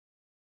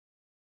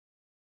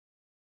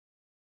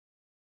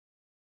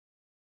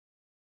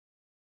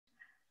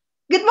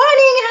Good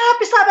morning and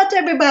happy Sabbath,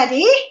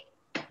 everybody.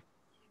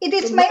 It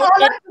is Good my morning.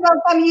 honor to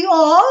welcome you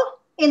all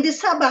in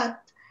this Sabbath.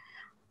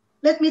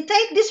 Let me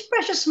take this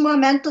precious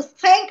moment to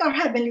thank our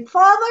Heavenly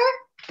Father,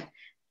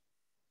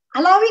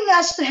 allowing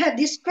us to have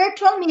this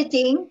virtual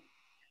meeting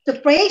to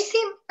praise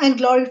Him and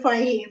glorify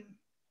Him.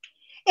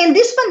 In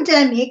this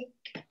pandemic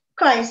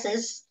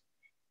crisis,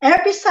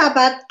 every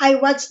Sabbath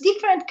I watch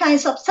different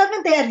kinds of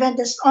Seventh-day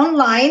Adventist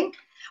online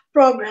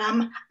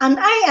program, and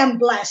I am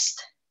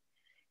blessed.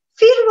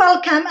 Feel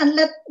welcome and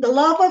let the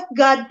love of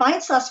God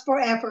bind us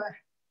forever.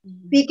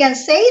 We can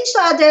say each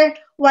other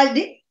while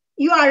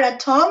you are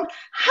at home,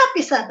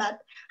 Happy Sabbath.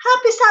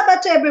 Happy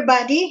Sabbath to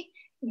everybody.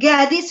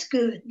 God is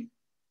good.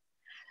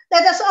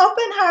 Let us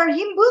open our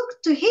hymn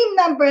book to hymn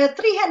number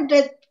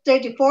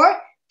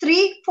 334,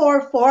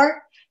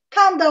 344.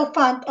 Come thou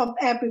fount of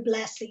every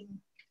blessing.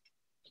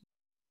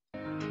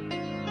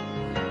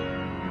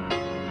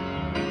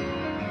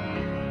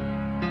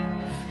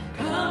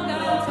 Come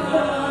thou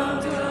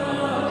fount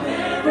of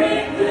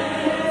every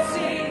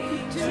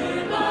blessing,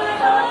 tune my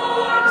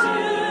heart to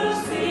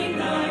sing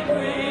thy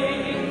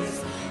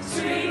praise.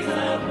 Streams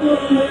of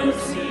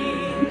mercy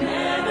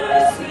never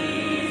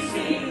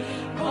ceasing,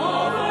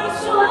 over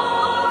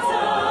souls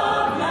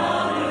of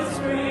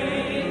loudest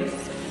praise.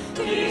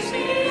 Teach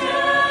me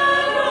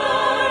ever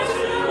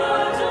to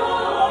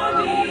adore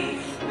thee,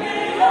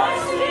 may I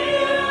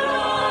still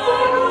thy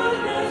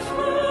goodness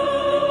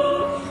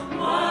prove,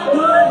 while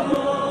the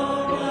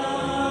hope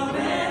of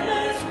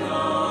endless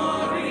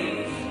glory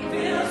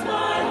fills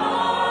my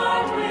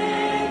heart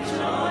with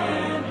joy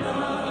and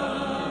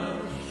love.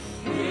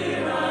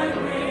 Here I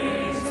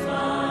raise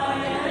my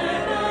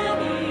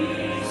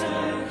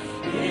Ebenezer,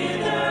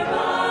 hither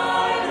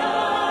by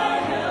thy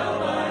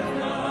help I've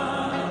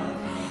come,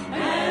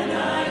 and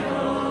I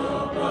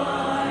hope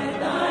by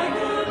thy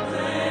good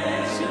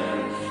pleasure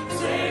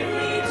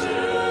safely to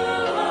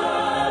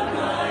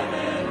arrive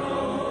at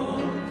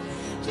home.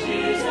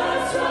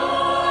 Jesus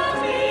taught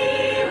me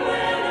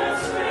when a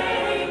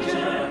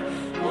stranger,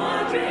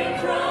 wandering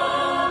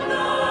from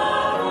the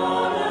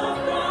fold of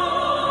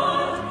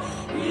God,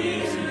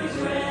 Jesus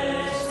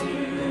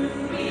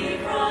rescued me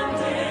from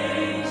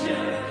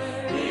danger,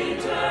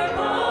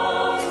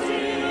 interposed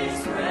his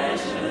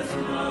precious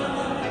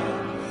blood.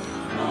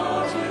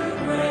 All to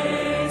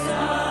praise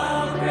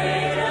how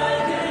great a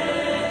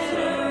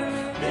debtor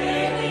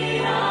daily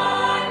I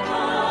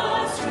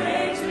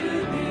prostrate to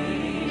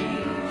thee.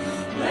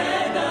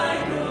 Let thy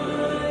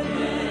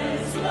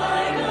goodness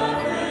like a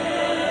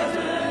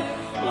fetter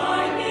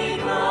bind me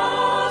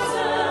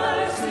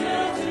closer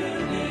still to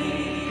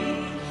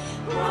thee.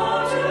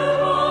 Prone to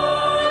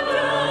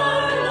wander,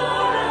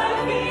 Lord, I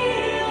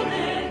feel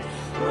it.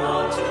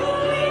 Prone to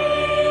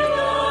leave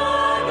the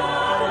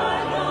God I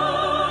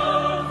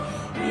love.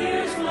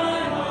 Here's my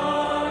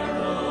heart,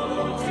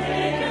 oh,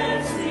 take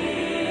and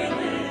seal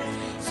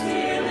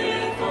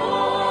it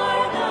for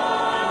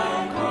thy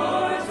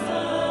courts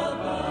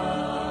above.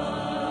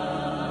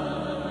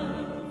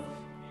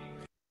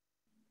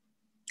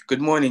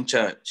 Good morning,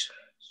 church.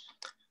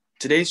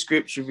 Today's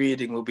scripture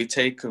reading will be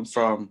taken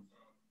from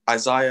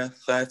Isaiah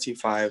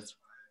 35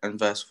 and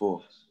verse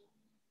 4.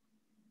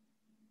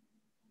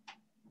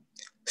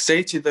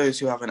 Say to those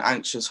who have an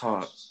anxious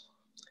heart,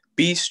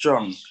 be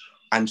strong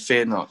and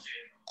fear not.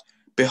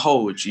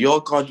 Behold,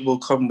 your God will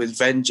come with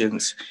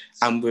vengeance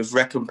and with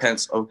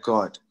recompense of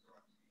God.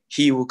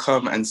 He will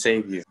come and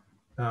save you.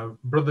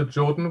 Brother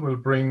Jordan will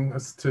bring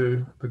us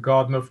to the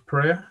Garden of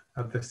Prayer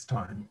at this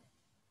time.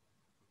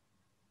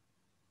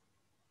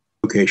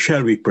 Okay,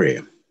 shall we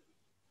pray?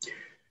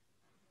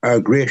 Our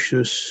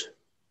gracious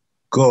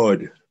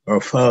God,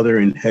 our Father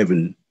in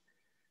heaven,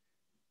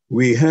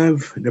 we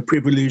have the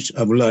privilege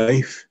of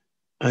life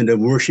and of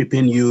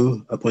worshiping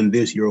you upon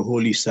this, your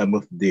holy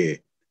Sabbath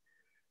day.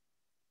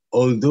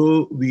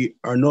 Although we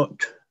are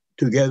not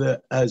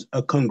together as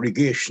a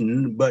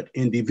congregation, but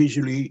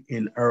individually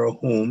in our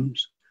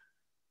homes,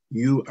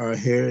 you are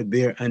here,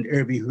 there, and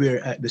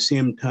everywhere at the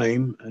same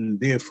time, and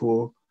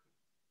therefore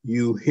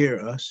you hear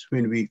us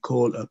when we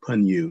call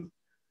upon you.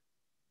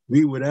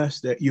 We would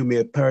ask that you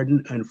may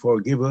pardon and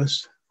forgive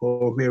us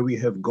for where we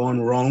have gone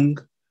wrong.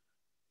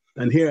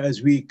 And here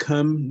as we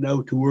come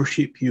now to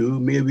worship you,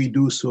 may we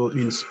do so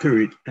in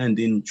spirit and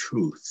in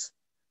truth.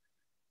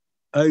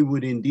 I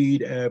would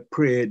indeed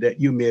pray that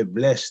you may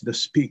bless the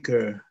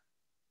speaker,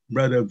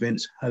 Brother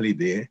Vince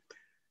Halliday,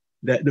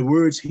 that the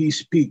words he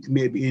speaks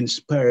may be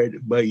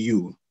inspired by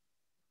you,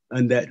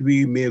 and that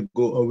we may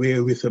go away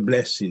with a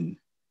blessing.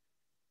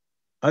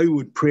 I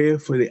would pray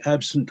for the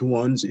absent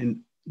ones,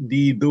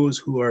 indeed those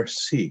who are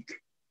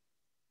sick.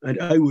 And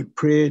I would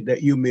pray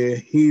that you may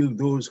heal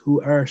those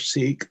who are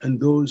sick and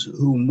those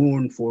who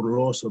mourn for the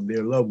loss of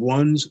their loved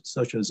ones,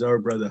 such as our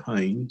brother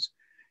Hines.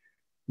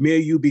 May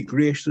you be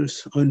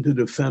gracious unto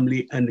the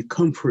family and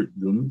comfort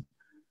them,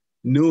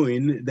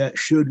 knowing that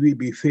should we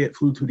be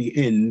faithful to the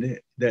end,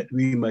 that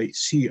we might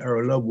see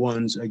our loved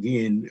ones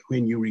again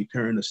when you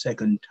return a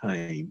second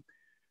time.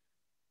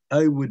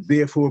 I would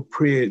therefore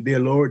pray, dear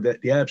Lord,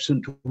 that the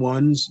absent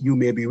ones, you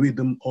may be with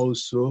them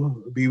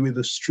also, be with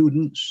the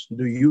students,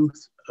 the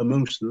youth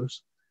amongst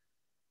us,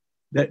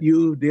 that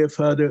you, dear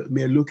Father,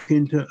 may look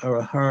into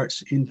our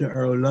hearts, into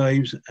our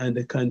lives,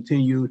 and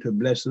continue to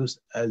bless us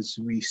as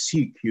we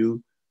seek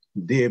you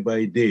day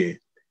by day.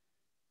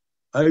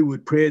 I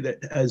would pray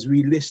that as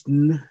we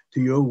listen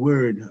to your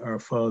word, our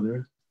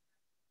Father,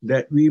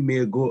 that we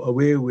may go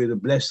away with the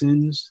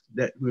blessings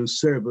that will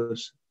serve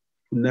us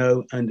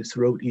now and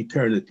throughout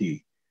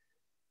eternity.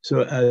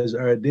 So as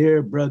our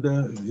dear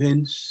brother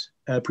Vince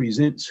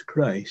presents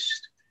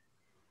Christ,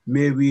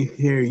 may we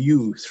hear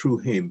you through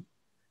him.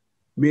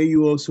 May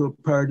you also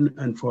pardon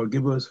and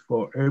forgive us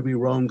for every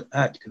wrong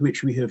act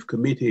which we have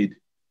committed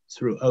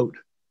throughout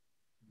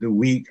the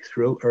week,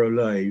 throughout our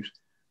lives,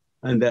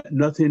 and that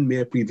nothing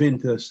may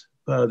prevent us,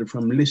 Father,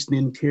 from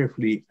listening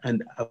carefully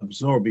and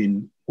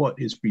absorbing what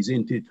is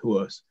presented to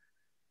us.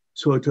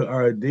 So to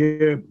our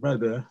dear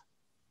brother,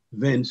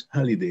 Vince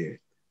Halliday,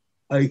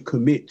 I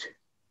commit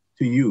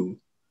to you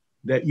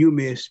that you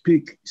may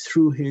speak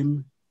through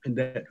him and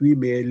that we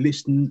may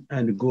listen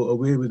and go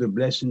away with the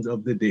blessings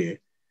of the day.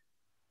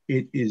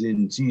 It is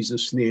in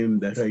Jesus' name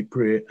that I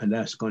pray and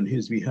ask on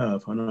his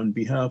behalf and on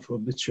behalf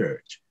of the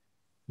church.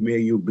 May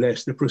you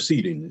bless the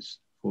proceedings.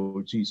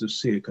 For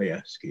Jesus' sake, I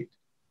ask it.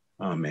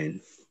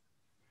 Amen.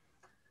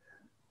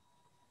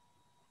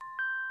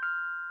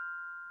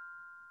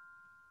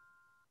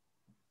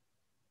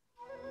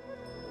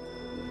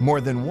 More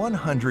than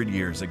 100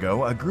 years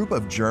ago, a group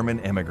of German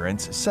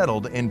immigrants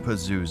settled in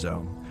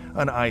Pazuzu,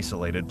 an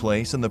isolated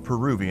place in the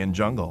Peruvian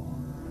jungle.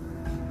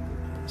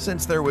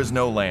 Since there was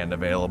no land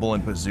available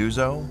in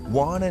Pazuzu,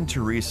 Juan and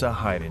Teresa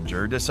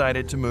Heidinger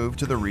decided to move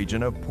to the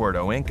region of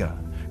Puerto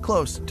Inca,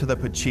 close to the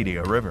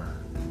Pachitia River.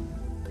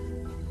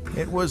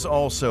 It was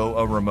also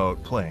a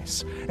remote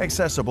place,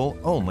 accessible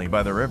only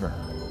by the river.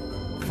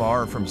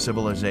 Far from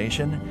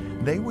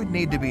civilization, they would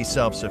need to be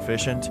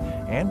self-sufficient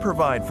and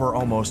provide for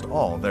almost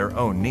all their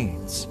own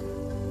needs.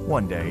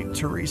 One day,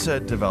 Teresa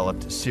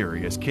developed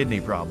serious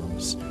kidney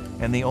problems,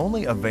 and the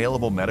only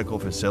available medical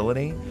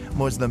facility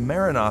was the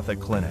Maranatha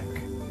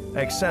Clinic,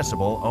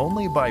 accessible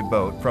only by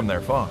boat from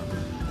their farm.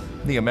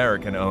 The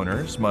American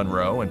owners,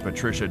 Monroe and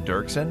Patricia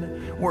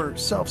Dirksen, were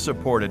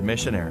self-supported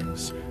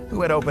missionaries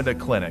who had opened a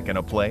clinic in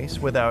a place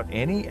without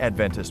any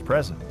Adventist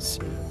presence.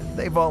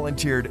 They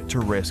volunteered to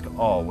risk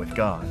all with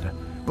God,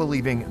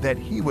 believing that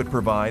He would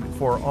provide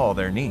for all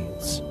their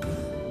needs.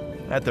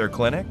 At their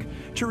clinic,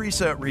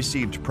 Teresa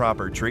received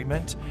proper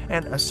treatment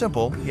and a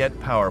simple yet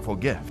powerful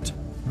gift,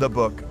 the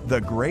book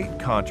The Great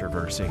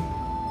Controversy.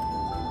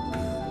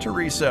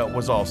 Teresa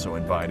was also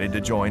invited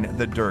to join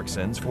the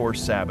Dirksens for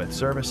Sabbath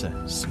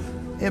services.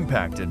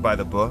 Impacted by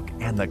the book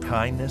and the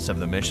kindness of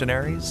the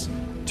missionaries,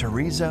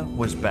 Teresa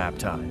was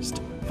baptized,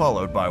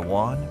 followed by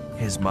Juan,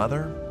 his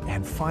mother,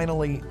 and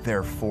finally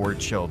their 4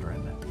 children.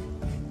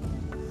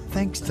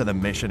 Thanks to the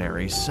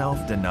missionaries'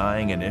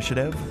 self-denying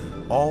initiative,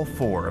 all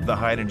 4 of the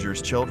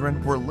Heidinger's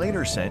children were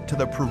later sent to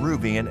the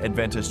Peruvian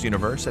Adventist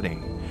University,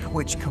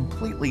 which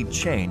completely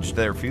changed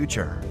their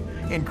future,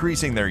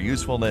 increasing their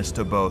usefulness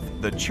to both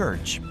the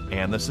church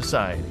and the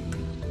society.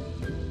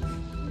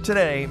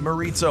 Today,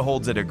 Maritza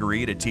holds a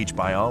degree to teach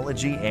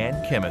biology and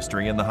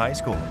chemistry in the high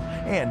school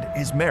and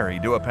is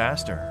married to a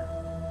pastor.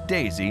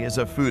 Daisy is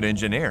a food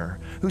engineer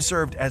who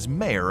served as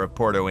mayor of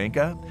Puerto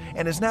Inca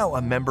and is now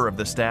a member of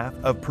the staff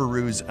of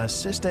Peru's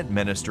Assistant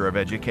Minister of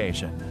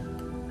Education.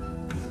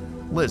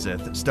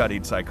 Lizeth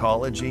studied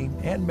psychology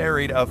and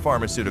married a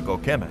pharmaceutical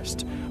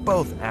chemist,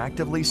 both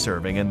actively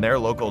serving in their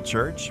local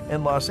church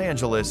in Los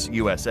Angeles,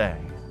 USA.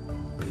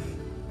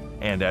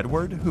 And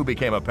Edward, who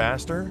became a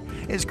pastor,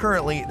 is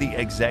currently the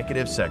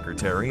executive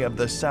secretary of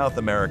the South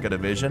America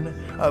division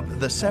of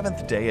the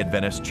Seventh-day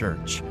Adventist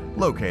Church,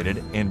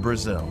 located in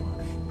Brazil.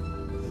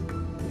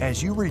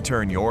 As you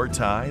return your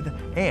tithe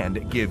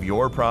and give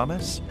your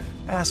promise,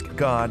 ask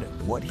God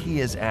what He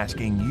is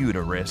asking you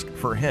to risk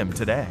for Him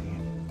today.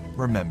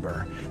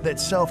 Remember that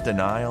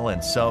self-denial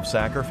and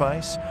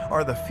self-sacrifice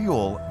are the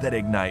fuel that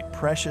ignite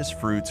precious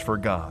fruits for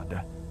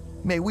God.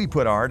 May we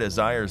put our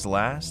desires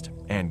last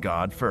and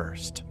God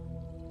first.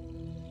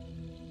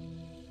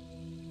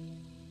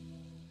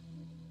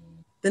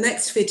 The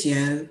next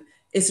video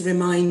is a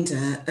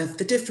reminder of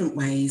the different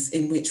ways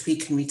in which we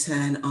can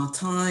return our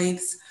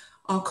tithes,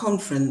 our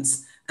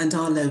conference, and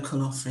our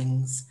local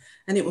offerings,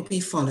 and it will be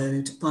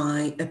followed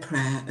by a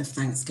prayer of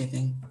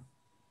thanksgiving.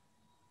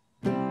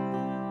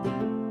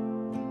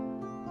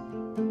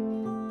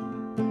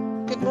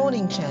 Good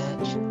morning,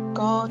 Church.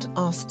 God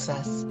asks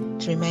us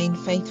to remain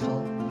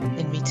faithful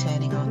in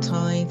returning our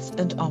tithes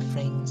and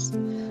offerings,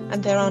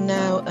 and there are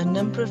now a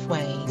number of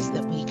ways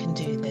that we can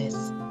do this.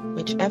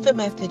 Whichever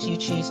method you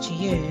choose to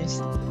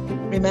use,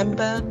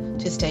 remember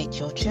to state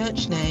your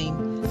church name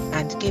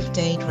and gift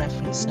aid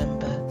reference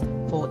number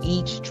for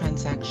each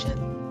transaction.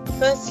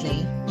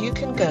 Firstly, you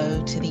can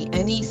go to the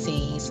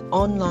NEC's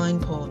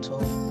online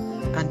portal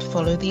and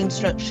follow the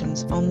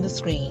instructions on the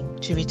screen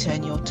to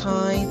return your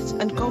tithes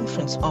and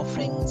conference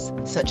offerings,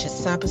 such as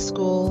Sabbath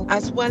School,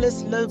 as well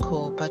as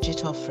local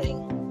budget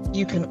offering.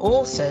 You can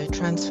also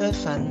transfer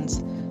funds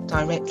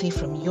directly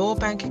from your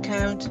bank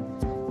account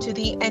to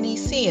the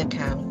NEC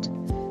account,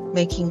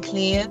 making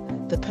clear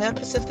the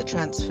purpose of the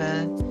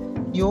transfer,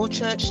 your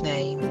church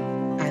name,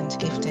 and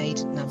gift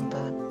aid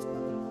number.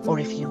 Or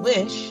if you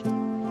wish,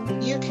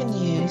 you can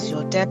use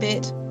your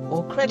debit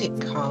or credit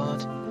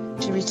card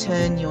to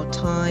return your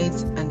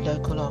tithes and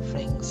local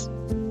offerings.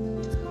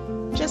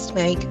 Just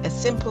make a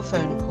simple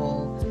phone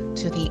call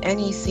to the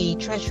NEC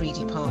Treasury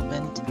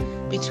Department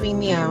between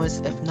the hours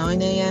of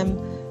 9 a.m.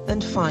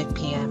 and 5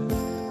 p.m,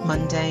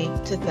 Monday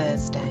to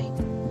Thursday.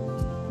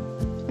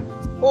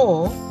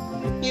 Or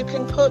you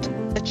can put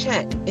a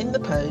cheque in the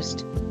post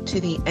to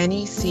the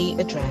NEC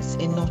address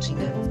in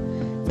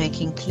Nottingham,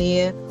 making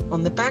clear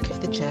on the back of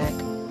the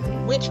cheque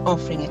which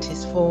offering it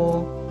is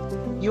for,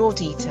 your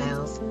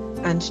details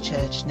and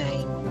church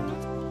name.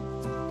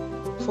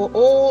 For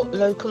all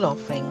local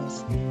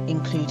offerings,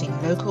 including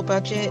local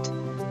budget,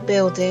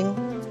 building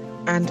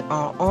and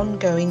our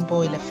ongoing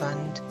boiler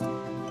fund,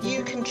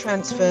 you can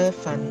transfer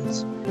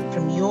funds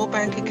from your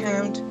bank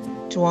account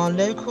to our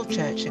local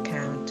church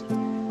account,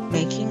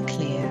 making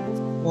clear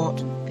what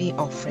the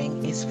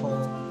offering is for.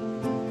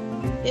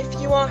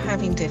 If you are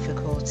having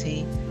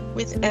difficulty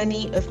with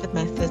any of the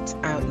methods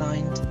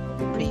outlined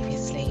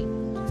previously,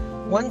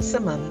 once a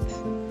month,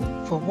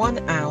 for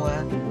 1 hour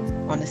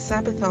on a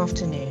Sabbath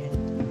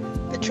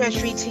afternoon, the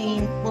Treasury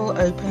team will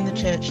open the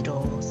church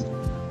doors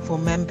for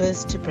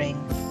members to bring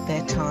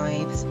their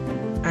tithes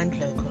and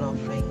local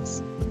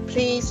offerings.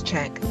 Please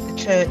check the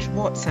church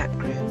WhatsApp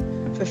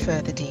group for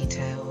further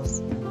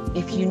details.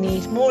 If you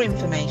need more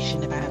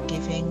information about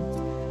giving,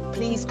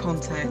 please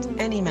contact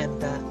any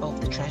member of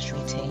the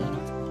Treasury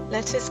team.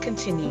 Let us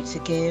continue to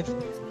give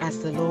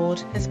as the Lord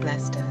has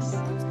blessed us.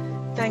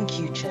 Thank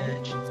you,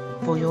 Church,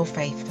 for your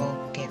faithful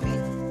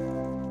giving.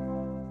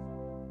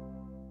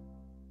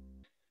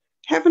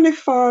 Heavenly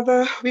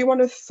Father, we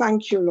want to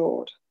thank you,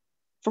 Lord,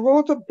 for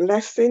all the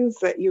blessings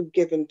that you've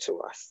given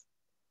to us.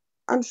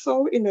 And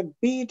so in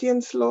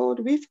obedience, Lord,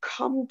 we've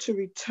come to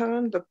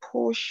return the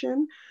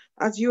portion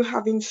as you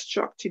have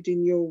instructed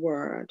in your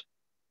word.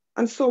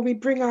 And so we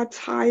bring our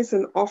tithes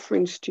and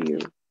offerings to you.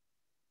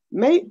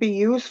 May it be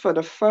used for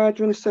the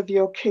furtherance of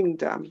your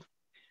kingdom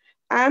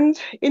and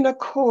in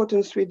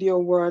accordance with your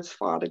words,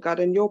 Father God,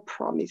 and your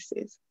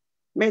promises.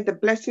 May the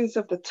blessings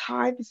of the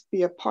tithes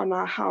be upon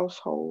our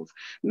households.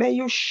 May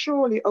you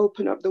surely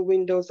open up the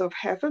windows of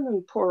heaven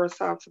and pour us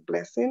out a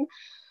blessing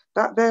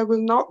that there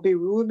will not be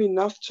room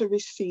enough to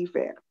receive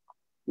it.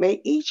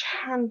 May each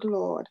hand,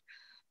 Lord,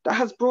 that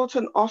has brought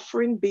an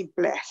offering be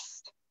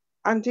blessed.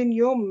 And in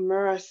your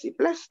mercy,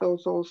 bless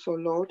those also,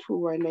 Lord, who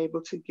were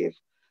unable to give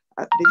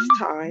at this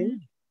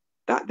time,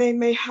 that they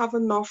may have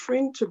an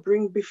offering to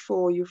bring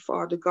before you,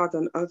 Father God,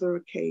 on other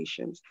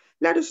occasions.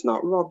 Let us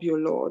not rob you,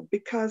 Lord,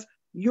 because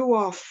you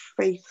are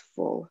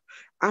faithful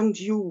and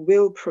you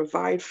will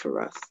provide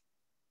for us.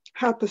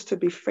 Help us to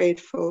be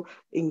faithful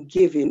in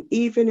giving,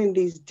 even in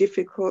these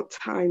difficult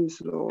times,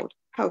 Lord.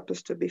 Help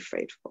us to be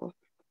faithful.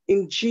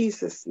 In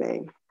Jesus'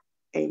 name,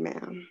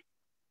 amen.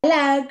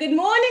 Hello, good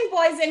morning,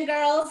 boys and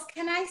girls.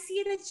 Can I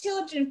see the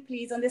children,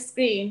 please, on the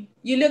screen?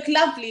 You look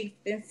lovely,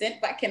 Vincent,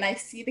 but can I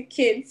see the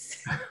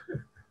kids?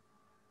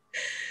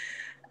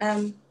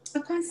 I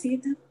can't see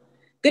them.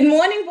 Good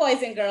morning,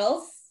 boys and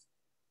girls.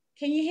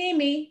 Can you hear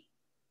me?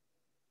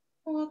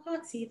 Oh, I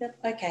can't see them.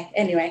 Okay,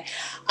 anyway.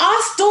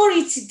 Our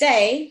story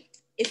today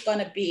is going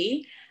to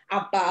be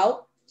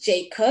about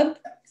Jacob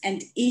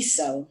and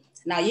Esau.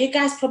 Now, you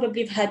guys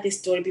probably have heard this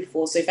story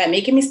before, so if I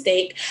make a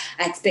mistake,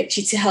 I expect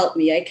you to help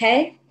me,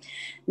 okay?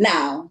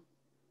 Now,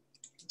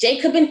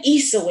 Jacob and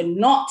Esau were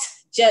not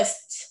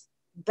just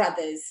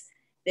brothers.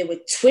 They were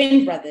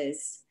twin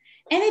brothers.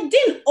 And they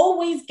didn't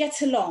always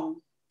get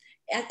along.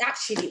 And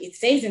actually, it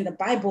says in the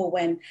Bible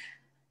when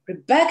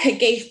Rebecca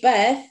gave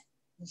birth,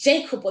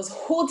 Jacob was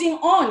holding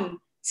on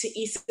to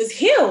Esau's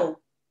heel.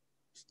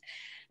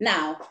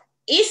 Now,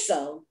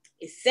 Esau,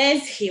 it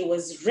says he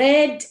was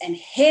red and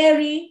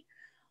hairy,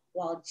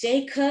 while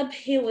Jacob,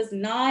 he was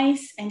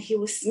nice and he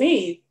was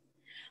smooth.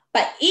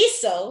 But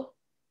Esau,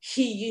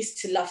 he used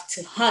to love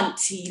to hunt.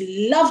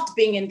 He loved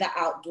being in the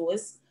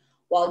outdoors,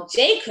 while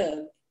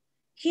Jacob,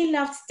 he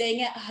loved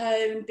staying at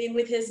home, being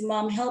with his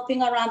mom,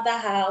 helping around the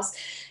house,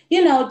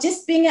 you know,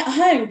 just being at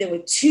home. There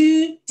were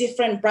two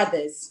different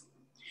brothers.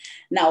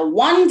 Now,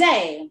 one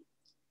day,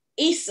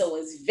 Esau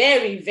was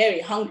very, very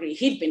hungry.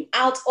 He'd been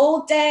out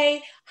all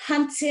day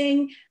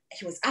hunting.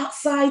 He was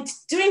outside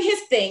doing his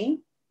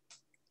thing.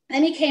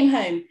 And he came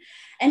home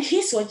and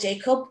he saw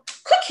Jacob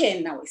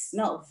cooking. Now, it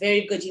smelled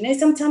very good. You know,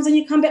 sometimes when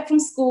you come back from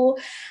school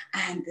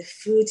and the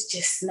food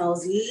just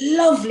smells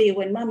lovely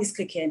when mommy's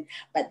cooking.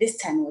 But this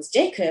time it was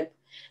Jacob.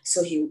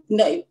 So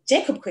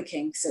Jacob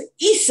cooking. So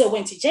Esau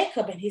went to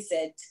Jacob and he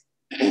said,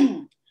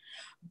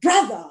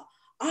 "Brother,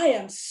 I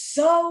am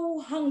so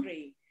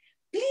hungry.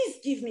 Please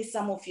give me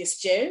some of your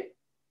stew."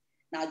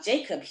 Now,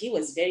 Jacob, he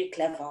was very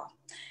clever.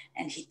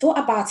 And he thought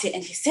about it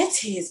and he said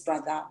to his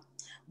brother,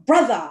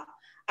 brother,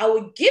 I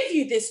will give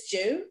you this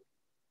Jew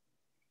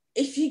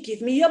if you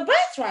give me your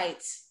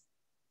birthright.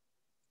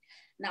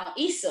 Now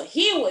Esau,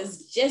 he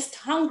was just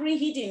hungry.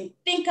 He didn't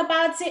think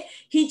about it.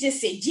 He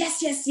just said,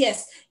 yes, yes,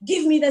 yes,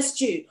 give me this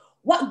Jew.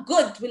 What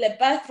good will a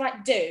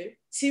birthright do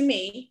to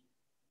me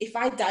if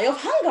I die of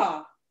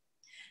hunger?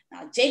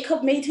 Now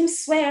Jacob made him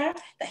swear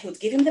that he would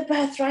give him the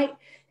birthright,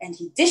 and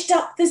he dished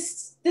up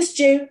this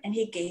Jew and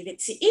he gave it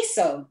to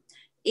Esau.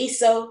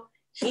 Esau,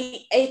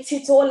 he ate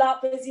it all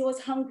up as he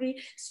was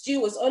hungry. Stew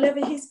was all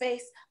over his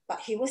face, but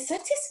he was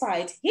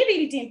satisfied. He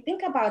really didn't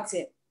think about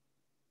it.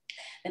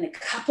 And a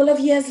couple of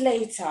years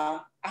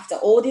later, after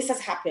all this has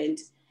happened,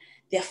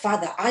 their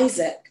father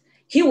Isaac,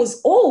 he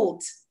was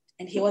old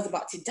and he was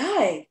about to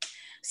die.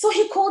 So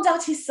he called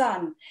out his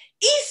son,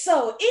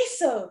 Esau,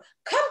 Esau,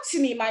 come to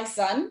me, my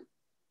son.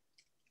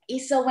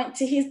 Esau went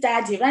to his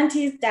dad, he ran to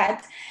his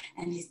dad,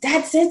 and his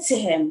dad said to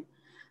him,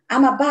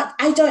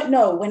 I don't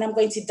know when I'm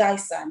going to die,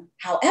 son.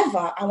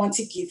 However, I want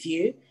to give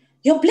you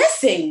your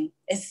blessing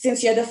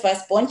since you're the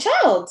firstborn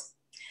child.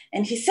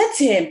 And he said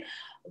to him,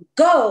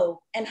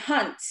 go and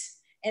hunt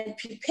and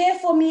prepare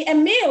for me a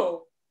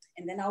meal,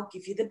 and then I'll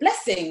give you the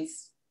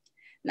blessings.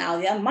 Now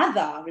their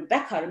mother,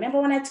 Rebecca, remember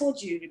when I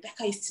told you,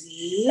 Rebecca used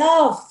to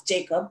love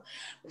Jacob,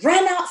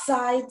 ran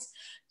outside,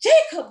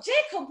 Jacob,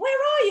 Jacob, where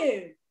are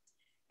you?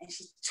 And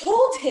she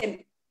told him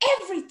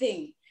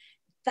everything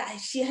that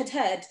she had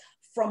heard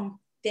from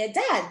their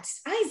dad,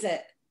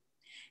 Isaac.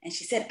 And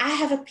she said, I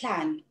have a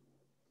plan.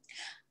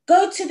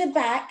 Go to the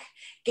back,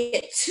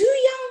 get 2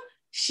 young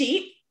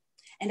sheep,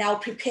 and I'll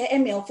prepare a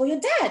meal for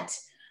your dad.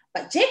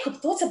 But Jacob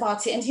thought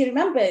about it and he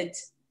remembered,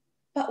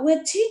 but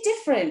we're too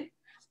different.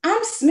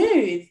 I'm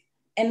smooth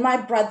and my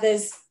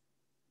brother's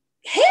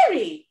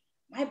hairy.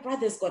 My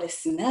brother's got a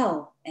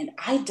smell and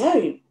I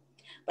don't.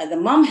 But the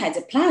mom had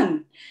a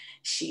plan.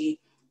 She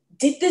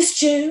did the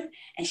stew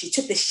and she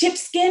took the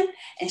sheepskin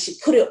and she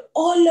put it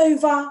all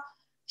over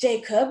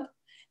Jacob,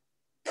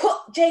 put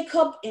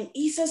Jacob in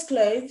Esau's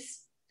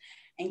clothes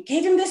and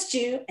gave him the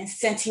stew and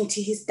sent him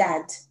to his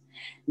dad.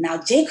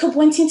 Now Jacob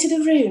went into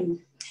the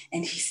room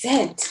and he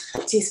said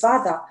to his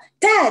father,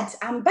 Dad,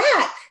 I'm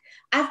back.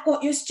 I've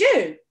got your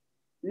stew.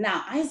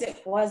 Now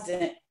Isaac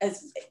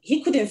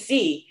he couldn't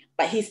see,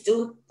 but he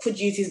still could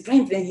use his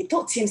brain. Then he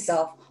thought to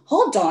himself,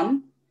 hold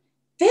on,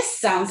 this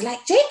sounds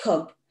like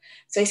Jacob.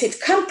 So he said,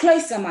 come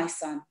closer, my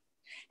son.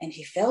 And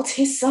he felt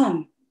his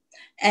son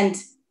and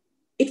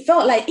it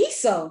felt like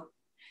Esau.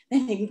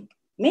 Then he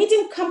made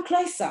him come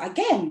closer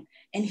again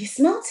and he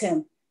smelt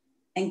him.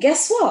 And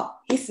guess what?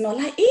 He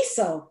smelled like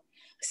Esau.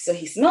 So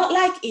he smelled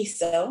like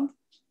Esau.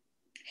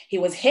 He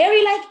was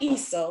hairy like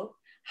Esau.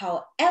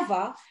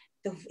 However,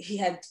 he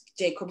had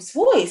Jacob's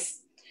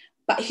voice.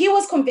 But he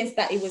was convinced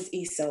that it was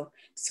Esau.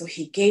 So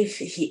he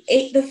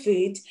ate the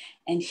food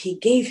and he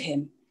gave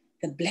him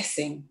the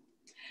blessing.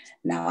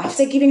 Now,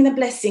 after giving the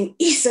blessing,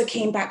 Esau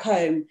came back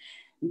home,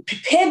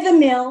 prepared the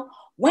meal,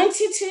 went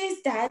into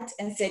his dad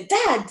and said,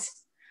 Dad,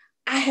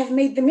 I have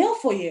made the meal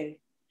for you.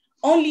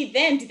 Only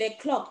then did they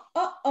clock,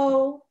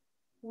 uh-oh,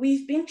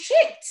 we've been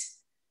tricked.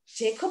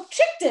 Jacob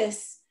tricked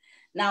us.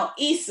 Now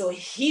Esau,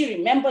 he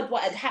remembered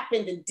what had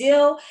happened, the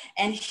deal,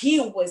 and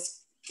he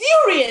was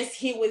furious.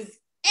 He was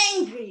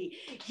angry.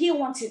 He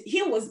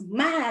was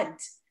mad.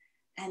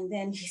 And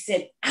then he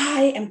said,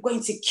 I am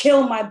going to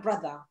kill my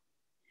brother.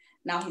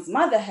 Now his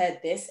mother heard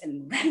this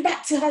and ran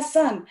back to her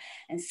son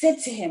and said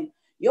to him,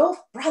 your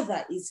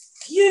brother is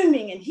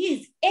fuming and he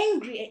is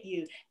angry at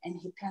you and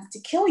he plans to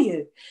kill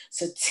you.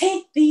 So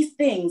take these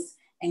things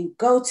and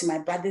go to my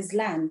brother's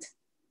land.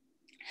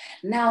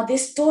 Now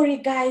this story,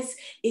 guys,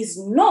 is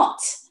not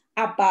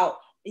about,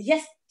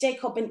 yes,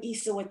 Jacob and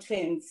Esau were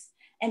twins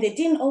and they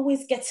didn't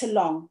always get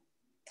along,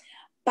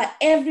 but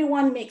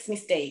everyone makes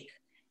mistakes.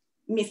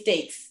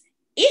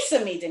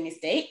 Esau made a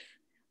mistake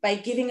by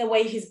giving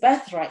away his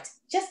birthright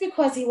just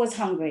because he was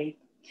hungry.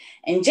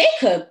 And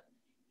Jacob,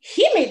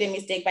 he made a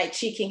mistake by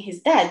tricking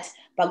his dad,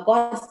 but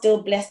God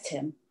still blessed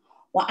him.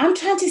 What I'm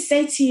trying to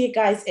say to you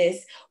guys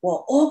is we're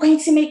all going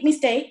to make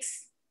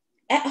mistakes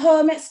at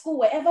home, at school,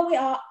 wherever we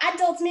are.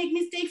 Adults make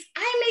mistakes.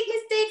 I make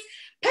mistakes.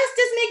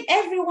 Pastors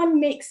everyone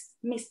makes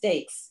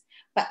mistakes.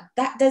 But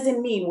that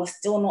doesn't mean we're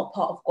still not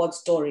part of God's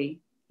story.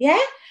 Yeah?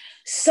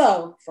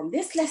 So from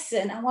this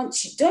lesson, I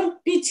want you,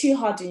 don't be too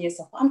hard on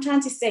yourself. What I'm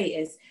trying to say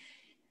is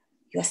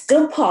you're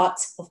still part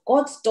of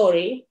God's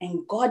story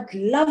and God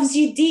loves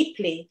you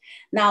deeply.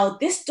 Now,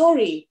 this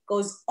story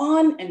goes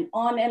on and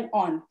on and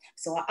on.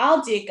 So what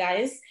I'll do,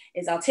 guys,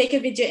 is I'll take a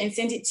video and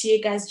send it to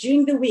you guys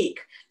during the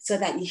week so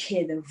that you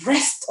hear the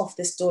rest of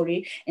the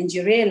story and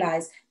you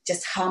realize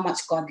just how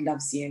much God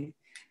loves you.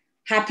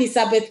 Happy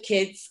Sabbath,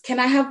 kids. Can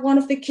I have one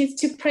of the kids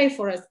to pray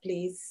for us,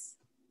 please?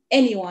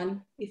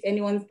 Anyone, if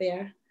anyone's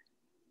there.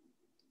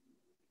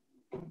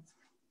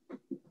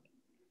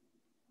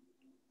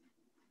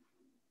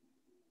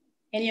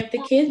 Any of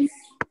the kids?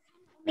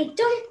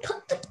 Don't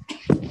put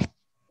the...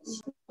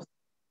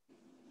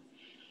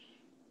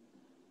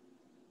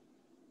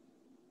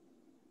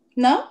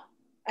 No?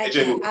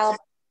 Okay,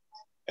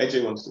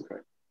 AJ wants to pray.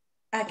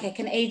 Okay,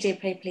 can AJ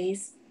pray,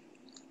 please?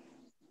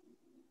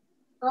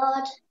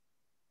 God,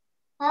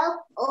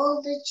 help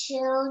all the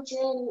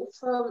children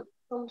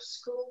from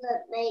school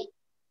that make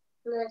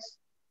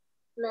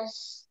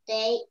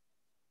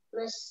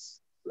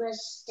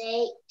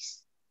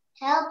mistakes.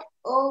 Help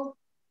all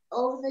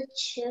the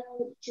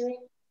children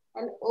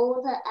and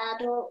all the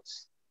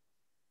adults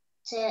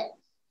to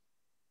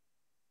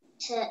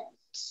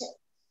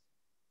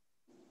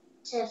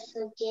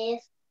forgive.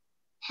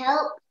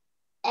 Help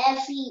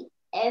everybody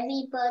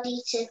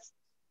to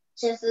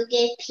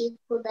forgive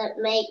people that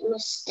make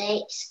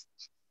mistakes.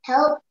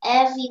 Help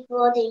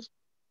everybody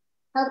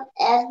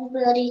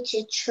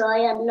to try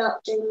and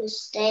not do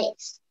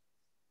mistakes.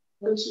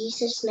 In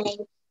Jesus'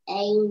 name,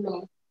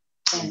 amen.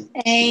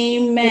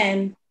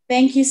 Amen.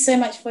 Thank you so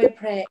much for your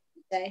prayer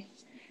today.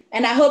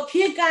 And I hope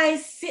you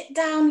guys sit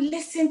down,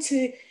 listen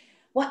to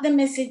what the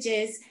message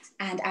is,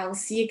 and I will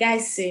see you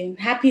guys soon.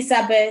 Happy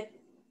Sabbath.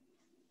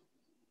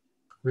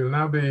 We'll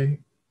now be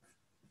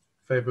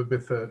favored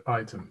with the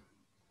item,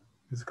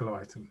 musical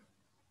item.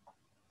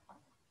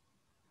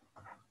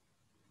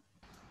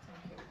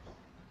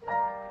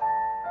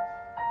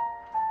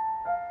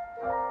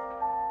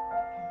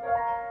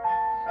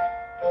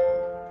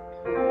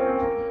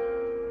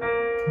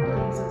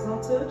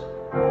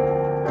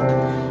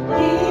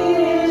 He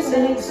is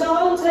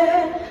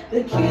exalted,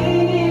 the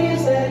King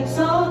is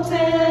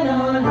exalted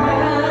on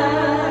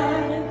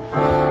high.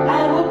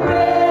 I will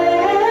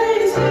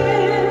praise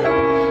him.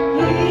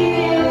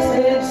 He is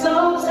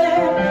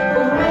exalted,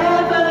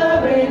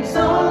 forever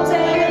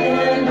exalted,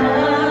 and I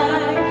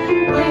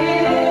will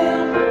praise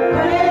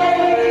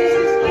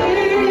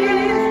his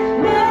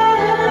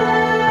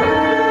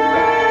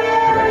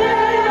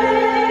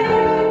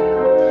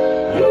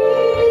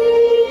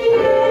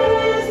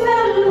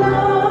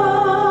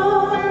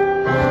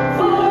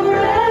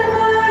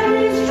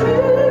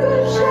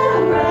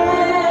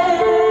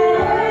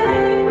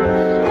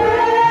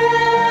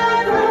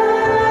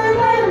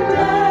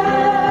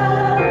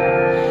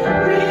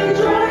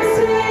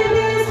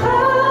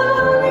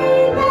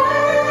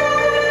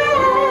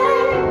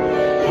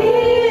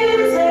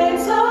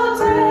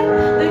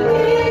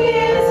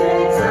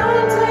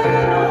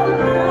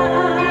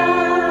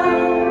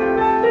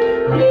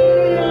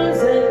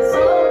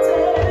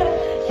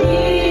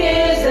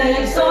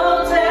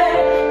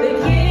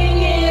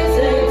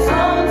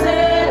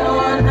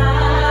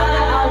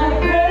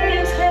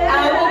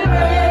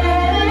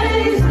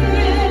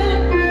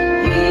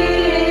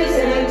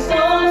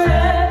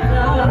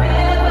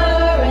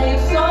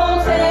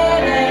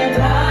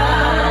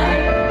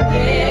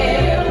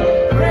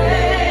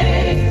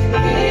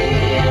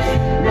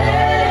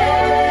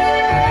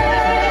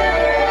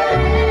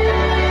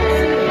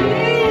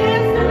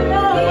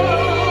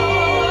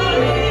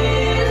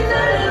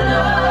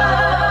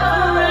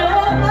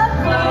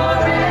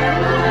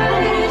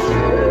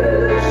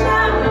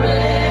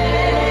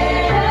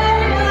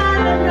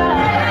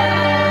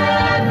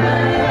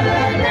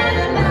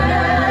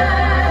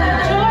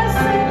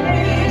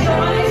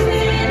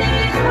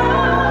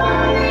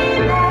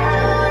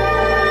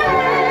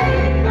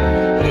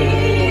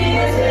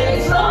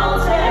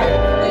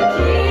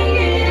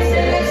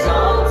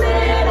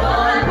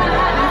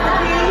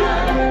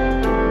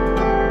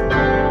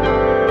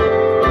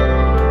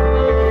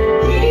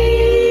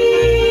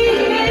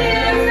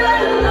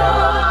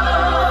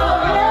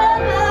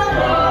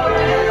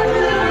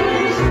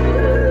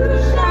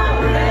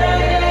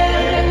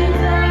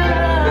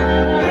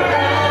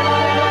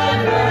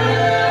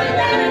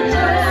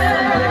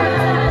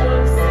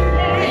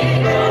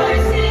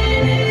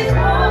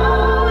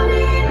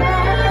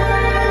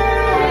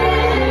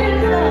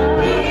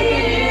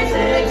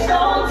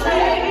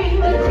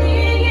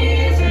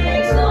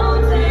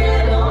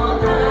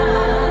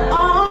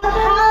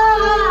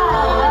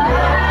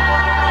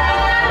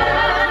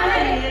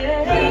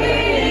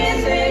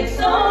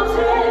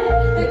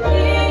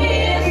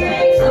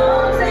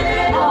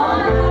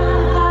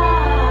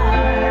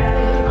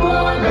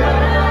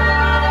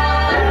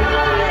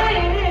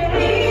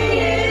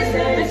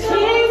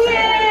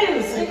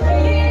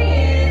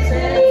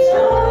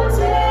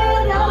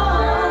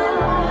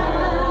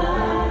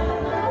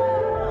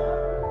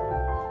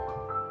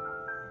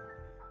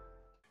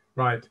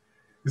Right.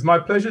 It's my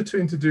pleasure to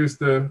introduce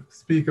the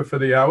speaker for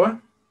the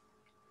hour.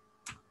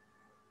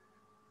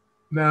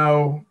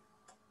 Now,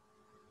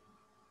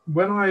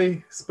 when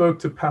I spoke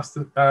to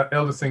Pastor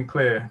Elder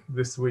Sinclair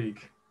this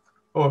week,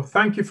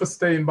 thank you for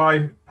staying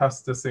by,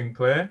 Pastor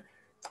Sinclair.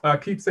 I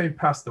keep saying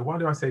pastor. Why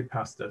do I say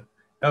pastor?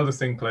 Elder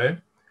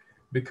Sinclair.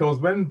 Because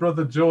when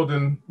Brother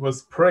Jordan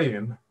was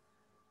praying,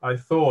 I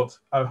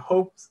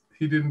hoped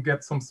he didn't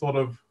get some sort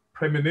of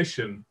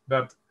premonition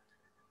that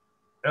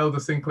Elder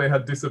Sinclair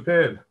had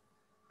disappeared.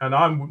 And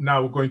I'm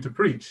now going to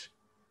preach,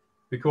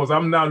 because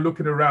I'm now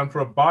looking around for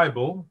a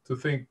Bible to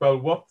think, well,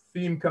 what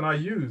theme can I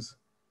use?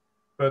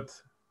 But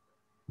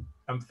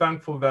I'm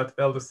thankful that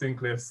Elder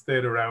Sinclair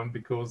stayed around,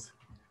 because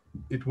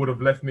it would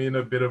have left me in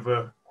a bit of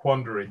a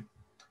quandary.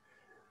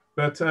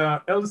 But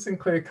Elder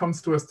Sinclair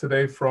comes to us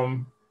today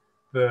from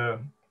the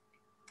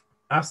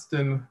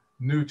Aston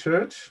New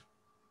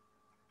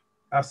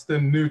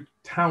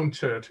Town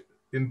Church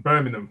in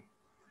Birmingham.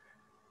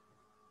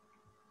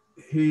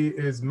 He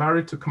is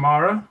married to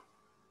Kamara.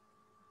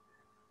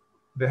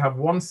 They have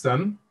one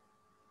son.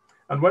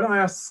 And when I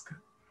asked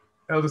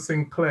Elder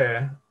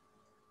Sinclair,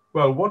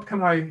 well, what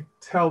can I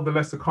tell the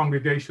Leicester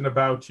congregation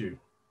about you?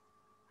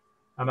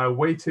 And I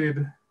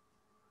waited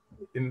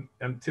in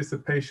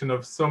anticipation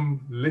of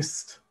some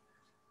list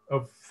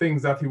of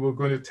things that he was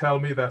going to tell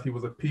me, that he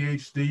was a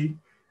PhD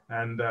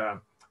and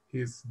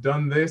he's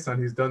done this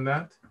and he's done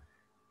that.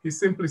 He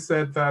simply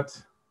said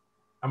that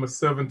I'm a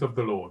servant of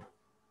the Lord.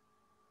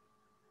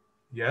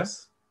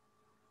 Yes,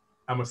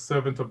 I'm a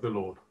servant of the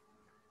Lord.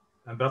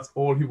 And that's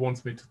all he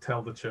wants me to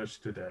tell the church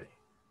today,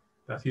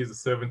 that he is a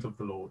servant of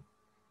the Lord.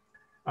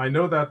 I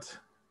know that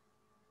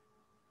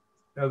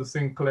Elder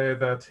Sinclair,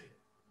 that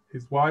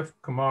his wife,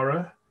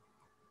 Kamara,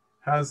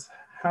 has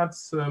had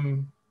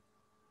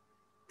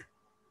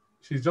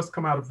she's just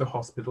come out of the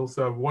hospital.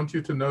 So I want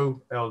you to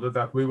know, Elder,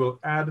 that we will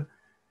add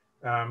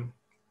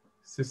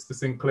Sister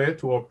Sinclair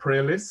to our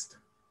prayer list.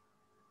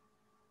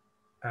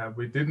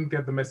 We didn't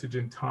get the message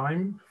in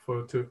time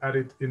to add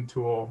it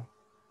into our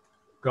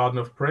garden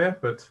of prayer,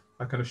 but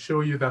I can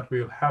assure you that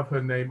we'll have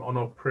her name on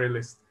our prayer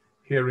list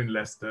here in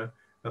Leicester,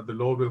 that the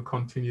Lord will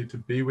continue to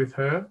be with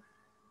her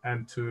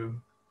and to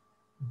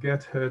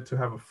get her to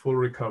have a full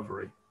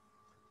recovery.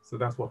 So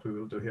that's what we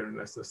will do here in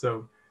Leicester.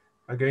 So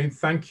again,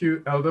 thank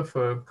you, Elder,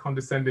 for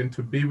condescending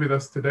to be with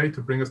us today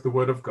to bring us the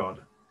word of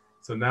God.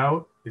 So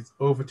now it's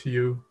over to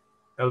you,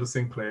 Elder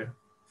Sinclair,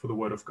 for the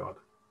word of God.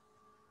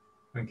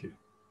 Thank you.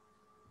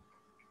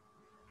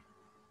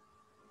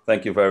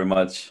 Thank you very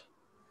much,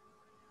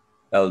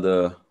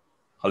 Elder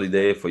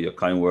Holiday, for your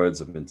kind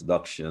words of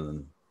introduction.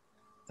 And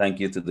thank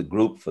you to the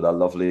group for that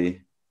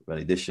lovely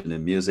rendition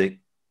in music.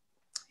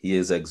 He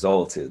is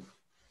exalted.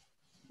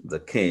 The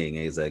King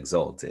is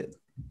exalted.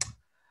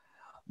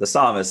 The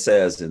psalmist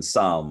says in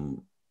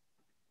Psalm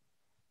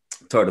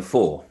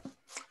 34,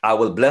 I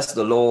will bless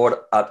the Lord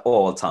at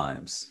all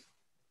times.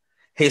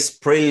 His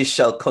praise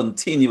shall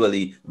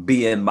continually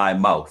be in my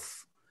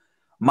mouth.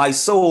 My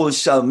soul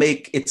shall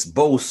make its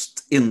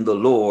boast in the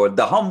Lord.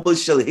 The humble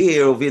shall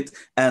hear of it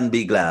and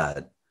be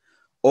glad.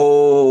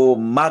 Oh,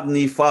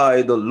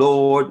 magnify the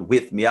Lord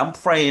with me. I'm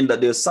praying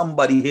that there's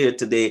somebody here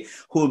today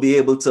who will be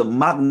able to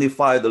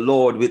magnify the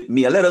Lord with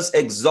me. And let us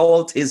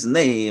exalt his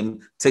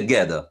name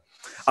together.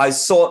 I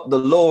sought the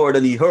Lord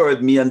and he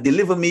heard me and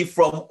delivered me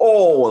from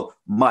all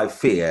my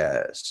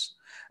fears.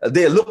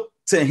 They looked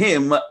to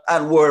him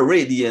and were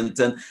radiant,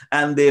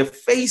 and their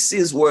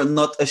faces were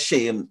not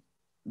ashamed.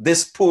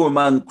 This poor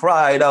man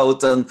cried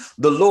out, and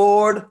the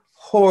Lord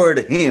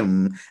heard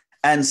him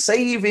and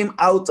saved him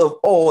out of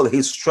all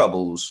his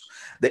troubles.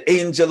 The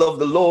angel of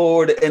the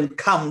Lord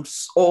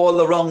encamps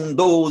all around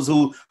those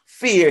who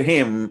fear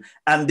him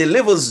and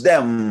delivers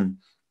them.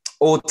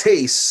 O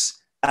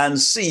taste and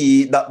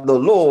see that the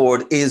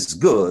Lord is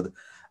good.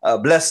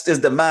 Blessed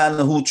is the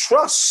man who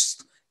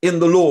trusts in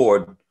the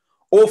Lord.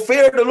 O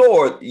fear the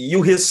Lord,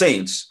 you his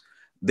saints.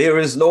 There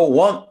is no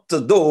want to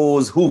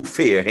those who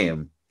fear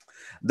him.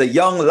 The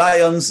young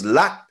lions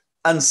lack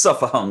and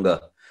suffer hunger,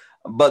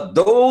 but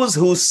those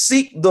who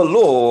seek the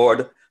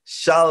Lord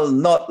shall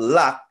not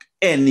lack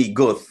any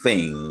good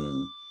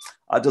thing.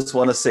 I just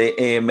want to say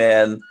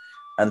amen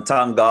and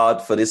thank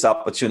God for this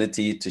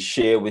opportunity to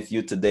share with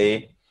you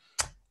today.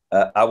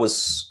 I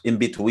was in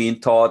between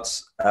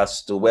thoughts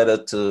as to whether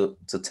to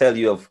tell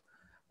you of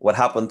what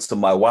happened to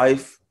my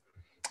wife,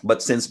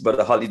 but since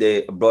Brother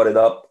Holiday brought it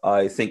up,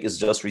 I think it's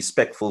just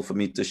respectful for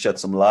me to shed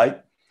some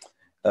light.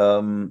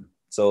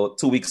 So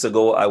 2 weeks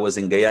ago, I was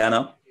in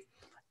Guyana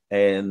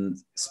and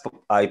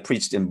I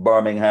preached in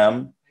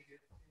Birmingham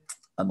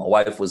and my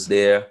wife was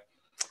there.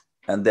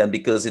 And then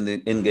because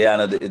in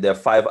Guyana, they're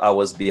 5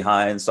 hours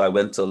behind. So I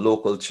went to a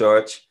local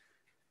church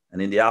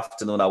and in the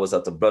afternoon, I was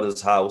at the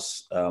brother's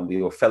house.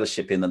 We were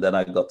fellowshipping and then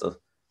I got a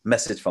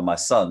message from my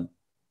son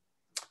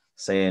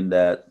saying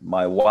that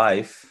my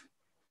wife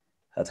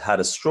had had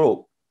a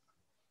stroke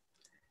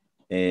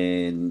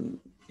and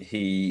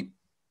he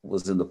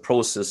was in the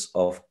process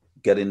of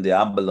getting the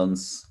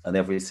ambulance and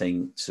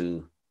everything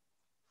to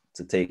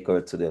take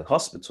her to the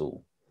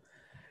hospital.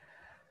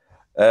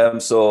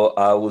 So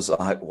I was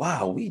like,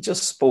 wow, we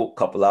just spoke a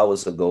couple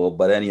hours ago,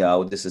 but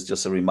anyhow, this is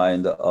just a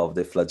reminder of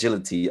the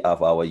fragility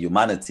of our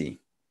humanity.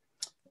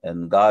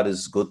 And God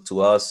is good to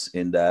us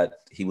in that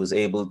he was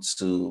able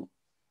to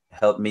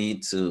help me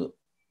to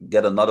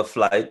get another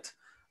flight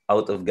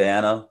out of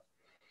Guyana.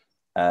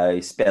 I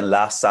spent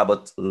last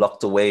Sabbath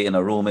locked away in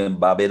a room in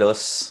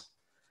Barbados.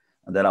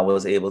 And then I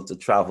was able to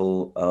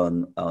travel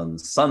on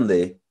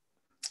Sunday,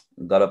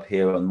 got up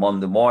here on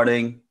Monday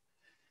morning,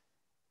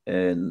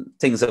 and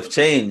things have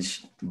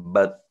changed,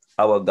 but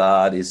our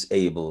God is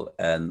able.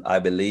 And I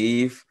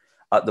believe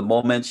at the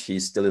moment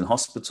she's still in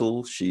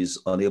hospital. She's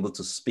unable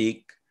to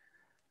speak.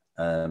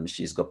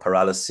 She's got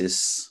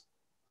paralysis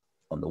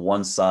on the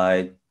one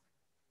side,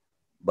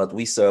 but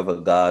we serve a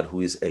God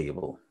who is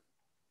able.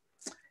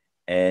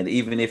 And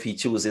even if he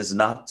chooses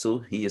not to,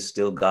 he is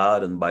still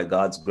God. And by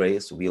God's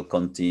grace, we'll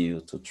continue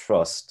to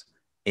trust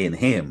in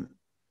him,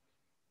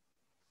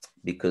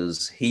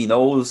 because he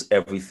knows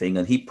everything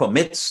and he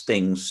permits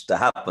things to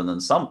happen.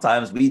 And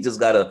sometimes we just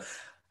got to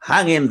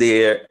hang in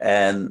there.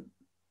 And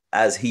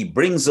as he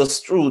brings us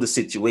through the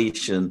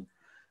situation,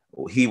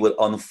 he will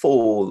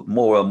unfold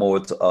more and more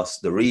to us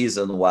the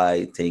reason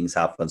why things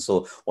happen.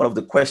 So one of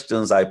the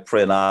questions I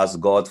pray and ask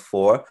God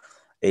for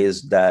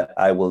is that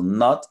I will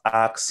not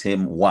ask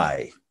him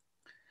why,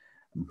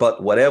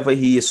 but whatever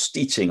he is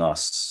teaching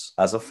us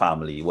as a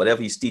family,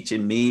 whatever he's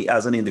teaching me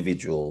as an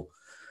individual,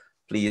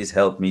 please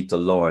help me to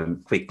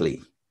learn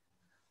quickly,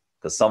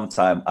 because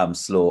sometimes I'm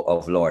slow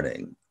of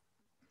learning.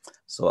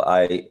 So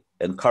I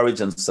encourage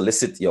and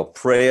solicit your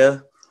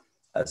prayer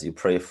as you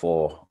pray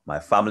for my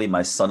family,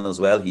 my son as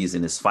well. He's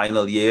in his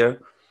final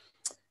year,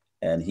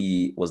 and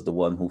he was the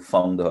one who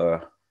found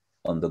her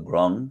on the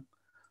ground.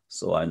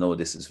 So I know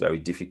this is very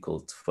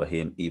difficult for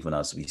him, even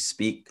as we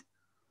speak.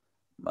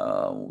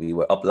 We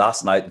were up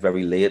last night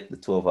very late, the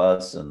two of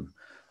us, and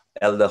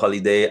Elder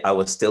Holiday, I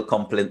was still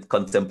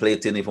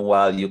contemplating, even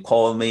while you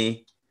call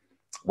me,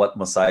 what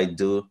must I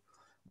do?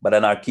 But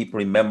then I keep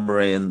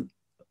remembering,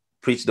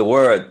 preach the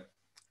word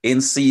in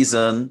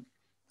season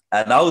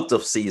and out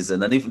of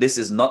season. And if this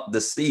is not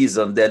the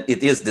season, then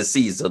it is the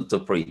season to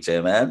preach,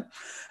 amen?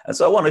 And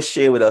so I want to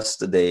share with us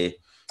today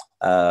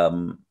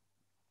from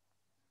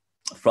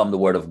the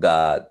word of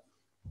God.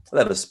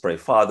 Let us pray.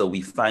 Father,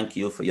 we thank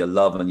you for your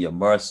love and your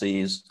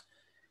mercies.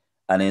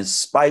 And in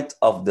spite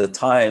of the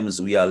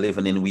times we are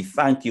living in, we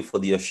thank you for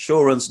the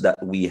assurance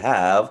that we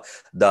have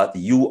that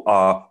you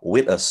are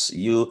with us.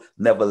 You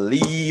never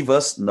leave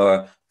us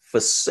nor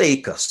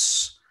forsake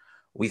us.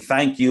 We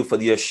thank you for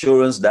the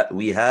assurance that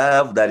we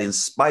have that in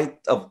spite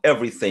of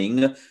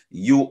everything,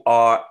 you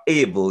are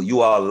able,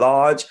 you are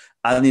large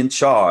and in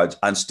charge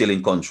and still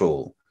in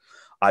control.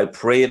 I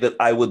pray that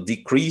I would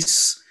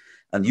decrease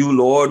and you,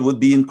 Lord, would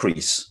be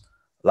increased.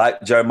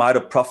 Like Jeremiah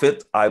the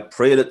prophet, I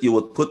pray that you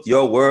would put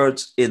your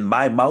words in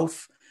my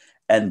mouth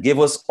and give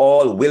us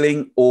all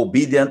willing,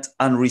 obedient,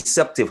 and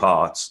receptive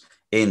hearts.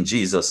 In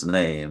Jesus'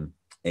 name,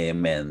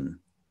 amen.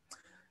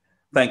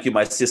 Thank you,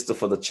 my sister,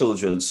 for the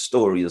children's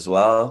story as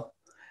well.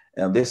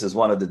 And this is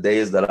one of the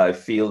days that I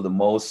feel the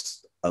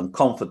most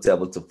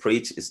uncomfortable to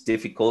preach. It's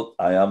difficult.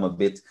 I am a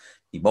bit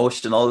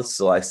emotional,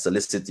 so I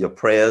solicit your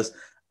prayers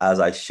as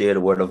I share the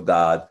word of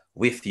God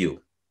with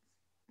you.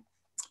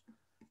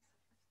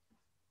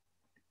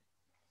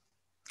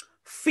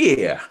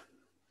 Fear.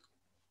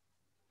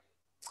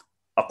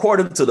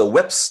 According to the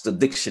Webster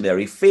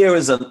Dictionary, fear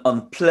is an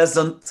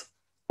unpleasant,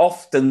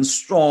 often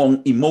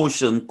strong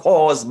emotion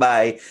caused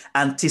by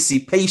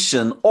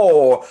anticipation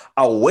or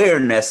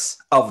awareness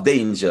of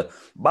danger.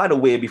 By the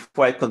way,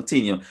 before I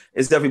continue,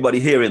 is everybody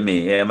hearing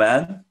me?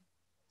 Amen.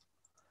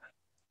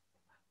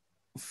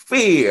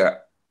 Fear,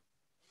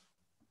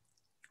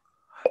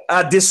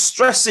 a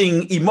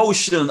distressing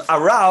emotion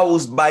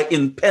aroused by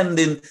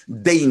impending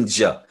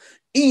danger,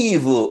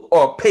 evil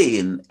or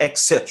pain,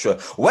 etc.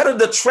 Whether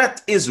the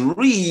threat is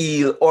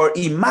real or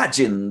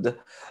imagined,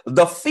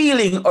 the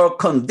feeling or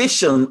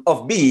condition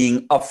of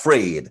being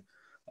afraid,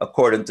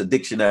 according to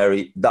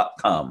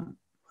dictionary.com.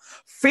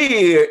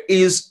 Fear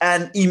is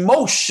an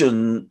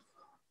emotion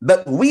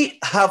that we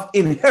have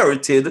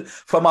inherited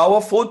from our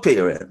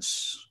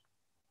foreparents.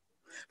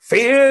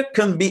 Fear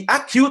can be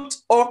acute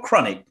or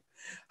chronic.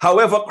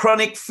 However,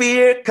 chronic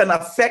fear can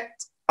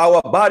affect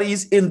our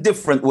bodies in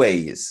different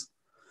ways.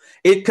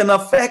 It can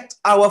affect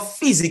our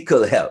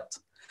physical health.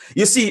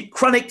 You see,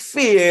 chronic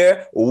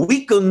fear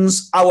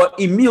weakens our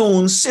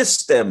immune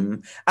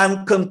system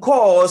and can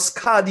cause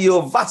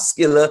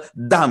cardiovascular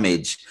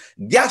damage,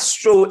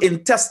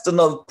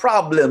 gastrointestinal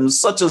problems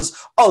such as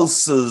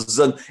ulcers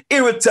and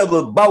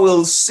irritable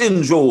bowel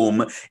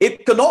syndrome.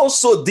 It can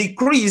also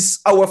decrease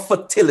our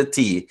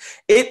fertility.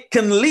 It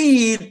can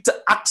lead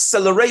to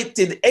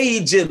accelerated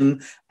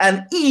aging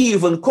and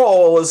even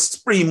cause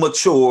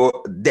premature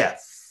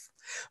death.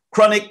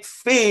 Chronic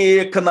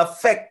fear can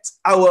affect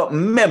our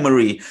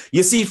memory.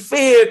 You see,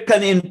 chronic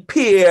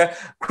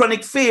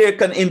fear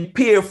can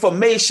impair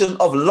formation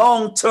of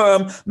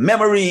long-term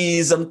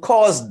memories and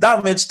cause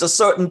damage to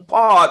certain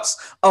parts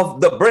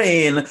of the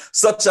brain,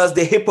 such as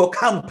the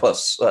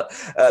hippocampus.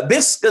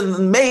 This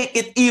can make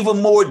it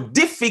even more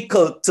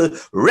difficult to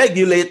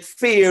regulate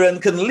fear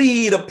and can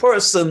lead a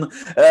person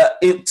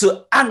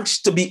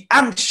to be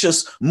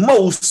anxious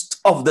most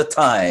of the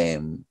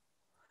time.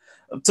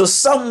 To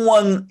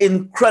someone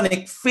in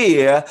chronic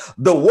fear,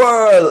 the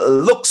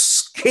world looks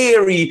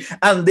scary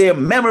and their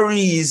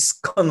memories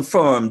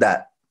confirm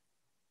that.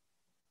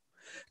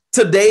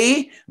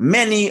 Today,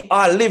 many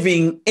are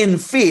living in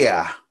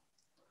fear.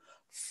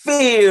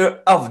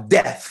 Fear of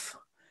death.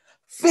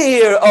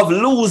 Fear of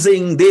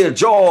losing their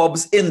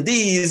jobs in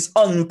these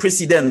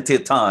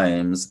unprecedented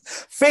times.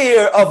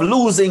 Fear of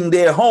losing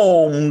their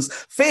homes.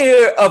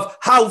 Fear of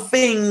how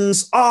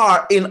things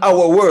are in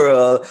our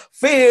world.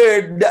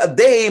 Fear that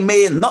they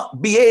may not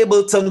be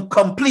able to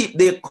complete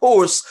their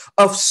course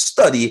of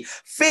study.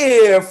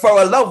 fear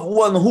for a loved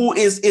one who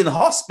is in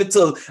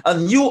hospital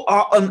and you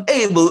are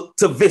unable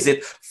to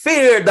visit,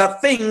 fear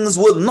that things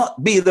will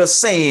not be the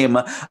same.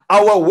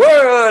 Our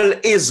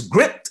world is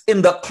gripped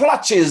in the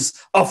clutches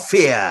of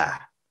fear.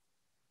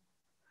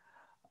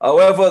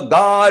 However,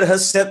 God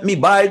has sent me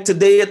by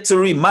today to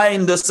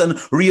remind us and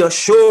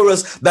reassure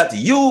us that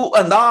you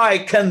and I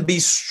can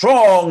be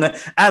strong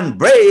and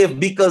brave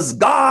because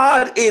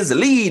God is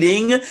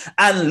leading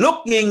and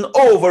looking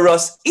over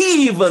us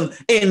even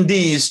in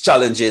these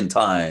challenging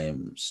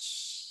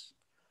times.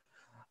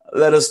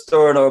 Let us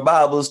turn our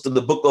Bibles to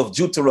the book of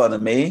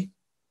Deuteronomy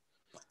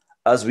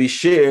as we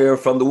share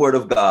from the Word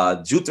of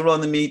God.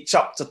 Deuteronomy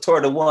chapter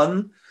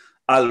 31.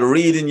 I'll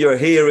read in your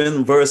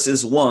hearing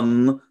verses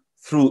 1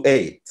 through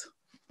 8.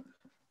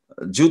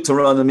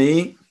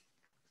 Deuteronomy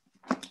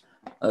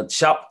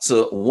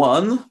chapter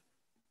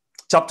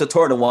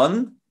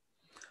 31,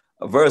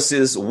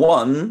 verses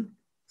 1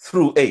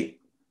 through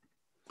 8.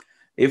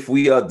 If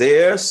we are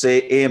there, say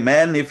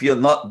amen. If you're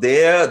not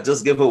there,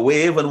 just give a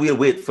wave and we'll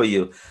wait for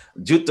you.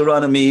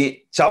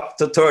 Deuteronomy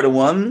chapter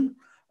 31,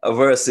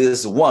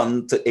 verses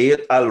 1 to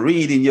 8. I'll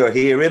read in your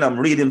hearing. I'm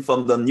reading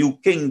from the New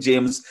King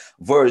James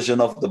Version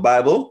of the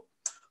Bible.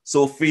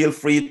 So feel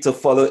free to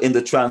follow in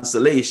the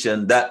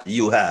translation that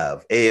you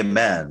have.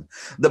 Amen.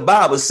 The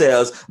Bible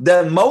says,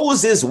 then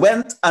Moses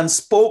went and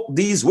spoke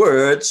these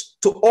words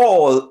to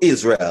all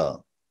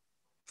Israel.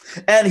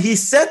 And he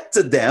said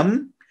to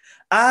them,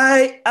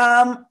 I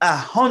am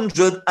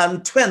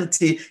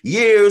 120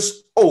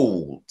 years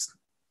old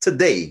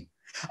today.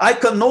 I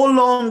can no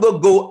longer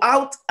go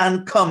out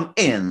and come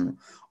in.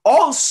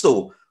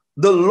 Also,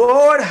 the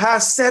Lord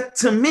has said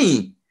to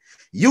me,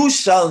 you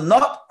shall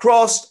not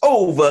cross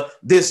over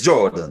this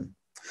Jordan.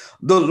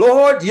 The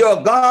Lord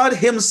your God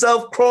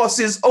himself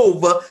crosses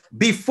over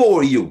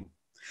before you.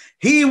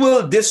 He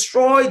will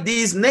destroy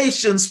these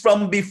nations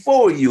from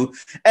before you,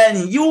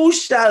 and you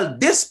shall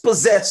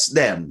dispossess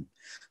them.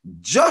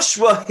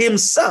 Joshua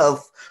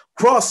himself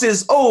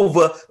crosses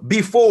over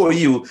before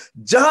you,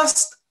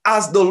 just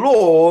as the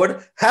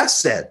Lord has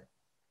said.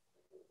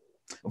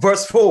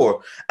 Verse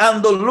 4,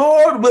 and the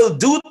Lord will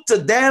do to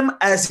them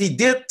as he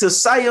did to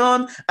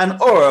Sihon and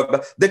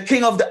Og, the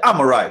king of the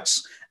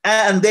Amorites,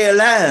 and their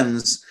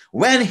lands,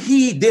 when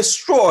he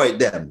destroyed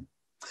them.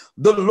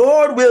 The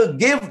Lord will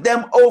give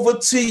them over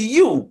to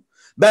you,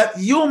 that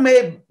you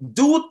may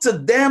do to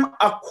them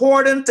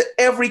according to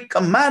every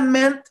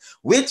commandment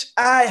which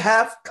I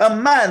have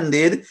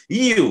commanded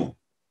you.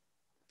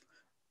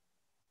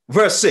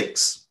 Verse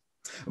 6,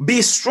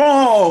 be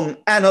strong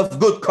and of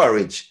good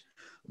courage.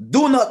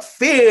 Do not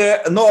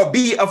fear nor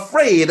be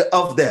afraid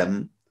of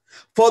them.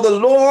 For the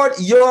Lord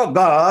your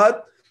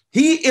God,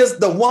 he is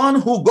the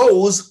one who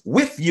goes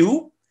with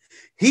you.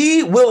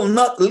 He will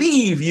not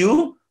leave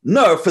you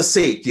nor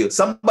forsake you.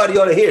 Somebody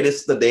ought to hear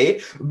this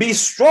today. Be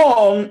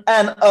strong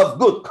and of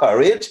good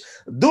courage.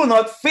 Do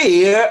not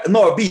fear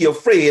nor be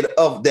afraid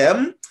of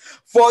them.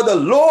 For the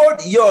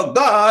Lord your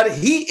God,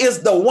 he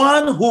is the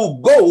one who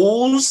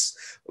goes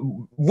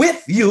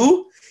with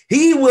you.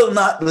 He will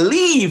not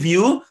leave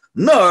you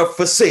nor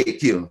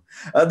forsake you.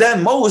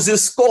 Then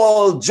Moses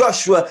called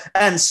Joshua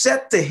and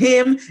said to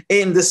him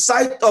in the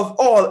sight of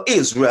all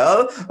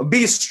Israel,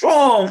 be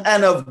strong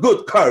and of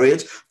good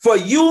courage, for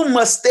you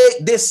must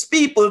take this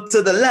people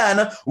to the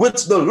land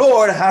which the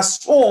Lord has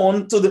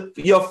sworn to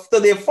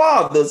their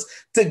fathers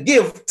to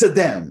give to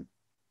them,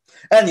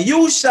 and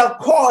you shall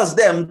cause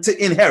them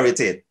to inherit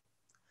it.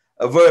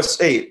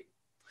 Verse 8,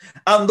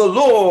 and the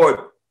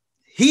Lord,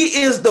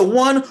 he is the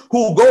one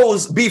who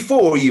goes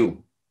before you.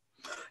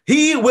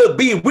 He will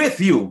be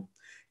with you.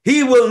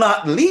 He will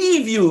not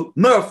leave you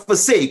nor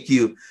forsake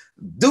you.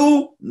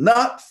 Do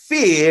not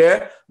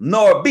fear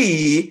nor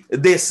be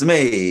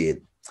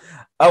dismayed.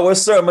 Our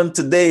sermon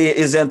today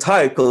is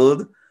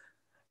entitled,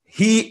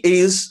 He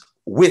is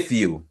with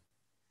you.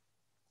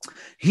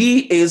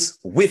 He is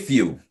with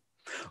you.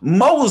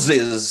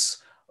 Moses,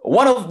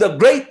 one of the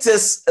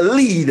greatest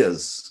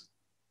leaders,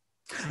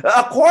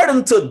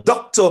 according to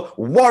Dr.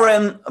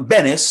 Warren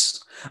Bennis,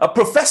 a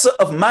professor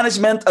of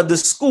management at the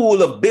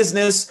School of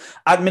Business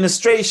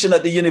Administration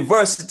at the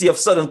University of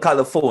Southern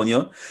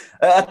California,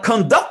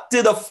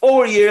 conducted a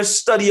 4-year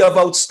study of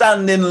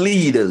outstanding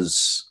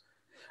leaders.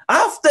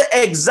 After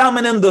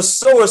examining the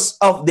source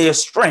of their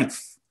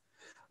strength,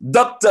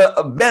 Dr.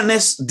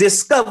 Bennis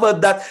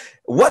discovered that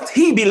what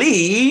he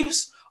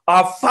believes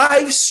are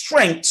 5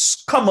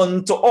 strengths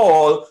common to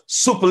all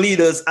super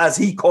leaders, as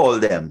he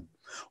called them.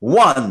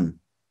 1,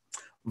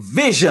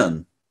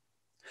 vision.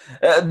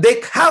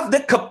 They have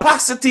the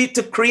capacity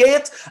to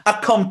create a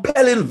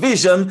compelling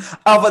vision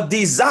of a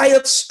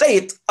desired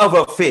state of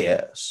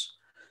affairs.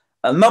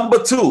 Number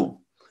 2,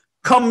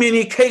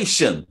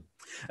 communication.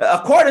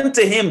 According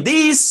to him,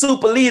 these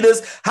super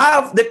leaders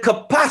have the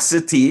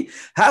capacity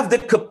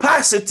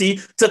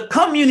to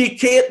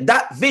communicate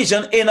that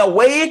vision in a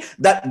way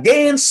that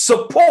gains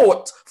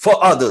support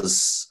for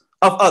others.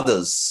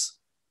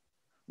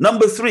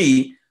 Number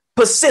 3,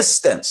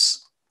 persistence.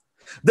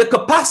 the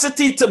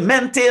capacity to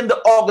maintain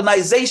the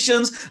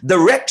organization's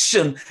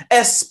direction,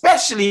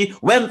 especially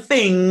when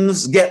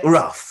things get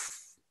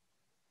rough.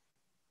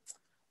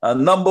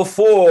 Number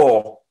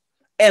 4,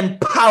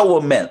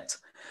 empowerment.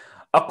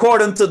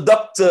 According to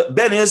Dr.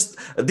 Bennis,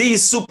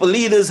 these super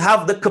leaders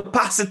have the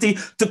capacity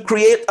to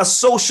create a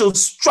social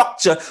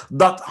structure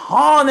that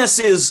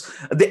harnesses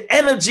the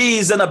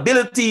energies and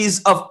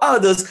abilities of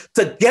others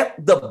to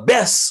get the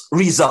best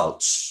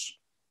results.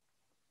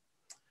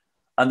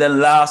 And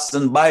then last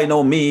and by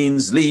no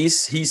means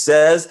least, he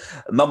says,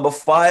 number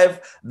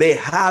 5, they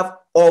have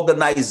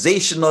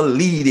organizational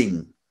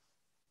leading.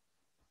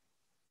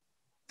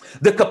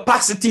 The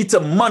capacity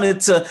to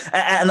monitor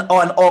an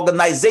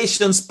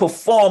organization's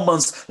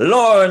performance,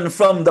 learn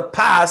from the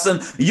past, and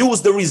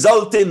use the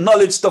resulting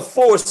knowledge to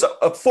forge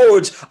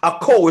a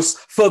course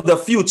for the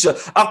future.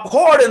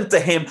 According to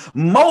him,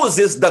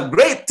 Moses, the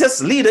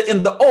greatest leader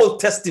in the Old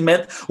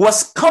Testament,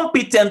 was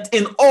competent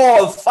in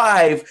all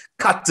 5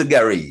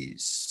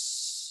 categories.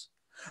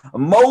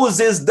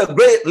 Moses, the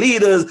great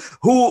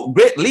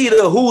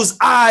leader whose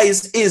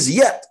eyes is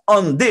yet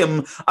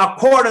undimmed,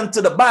 according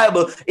to the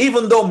Bible,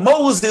 even though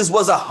Moses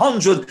was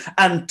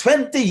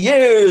 120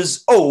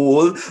 years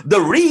old, the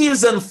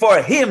reason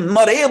for him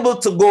not able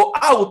to go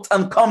out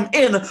and come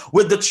in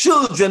with the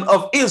children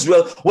of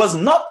Israel was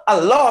not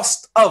a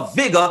loss of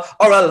vigor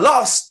or a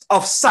loss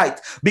of sight,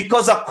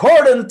 because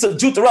according to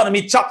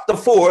Deuteronomy chapter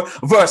 4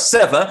 verse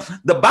 7,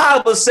 the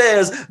Bible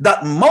says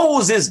that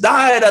Moses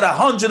died at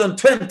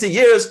 120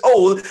 years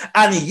old,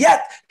 and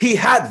yet he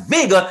had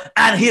vigor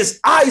and his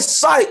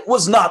eyesight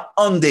was not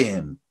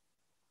undimmed.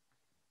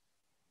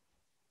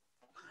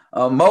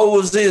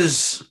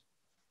 Moses,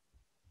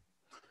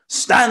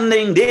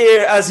 standing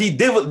there as he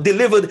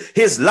delivered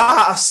his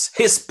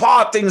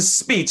parting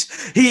speech,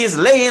 he is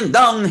laying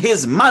down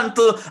his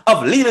mantle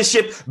of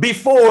leadership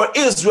before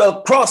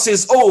Israel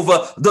crosses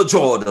over the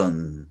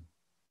Jordan.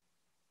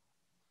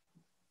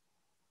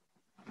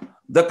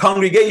 The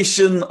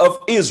congregation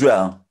of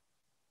Israel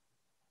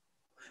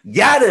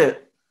gathered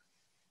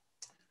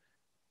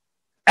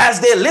as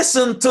they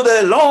listened to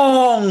the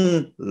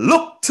long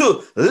look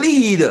to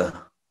leader.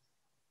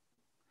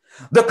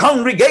 The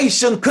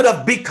congregation could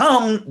have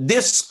become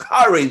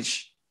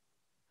discouraged.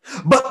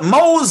 But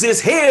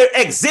Moses here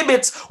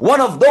exhibits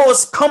one of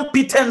those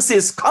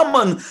competencies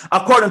common,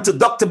 according to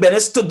Dr.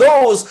 Bennis, to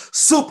those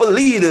super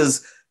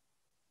leaders: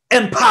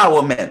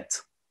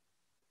 empowerment.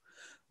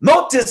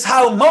 Notice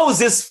how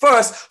Moses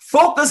first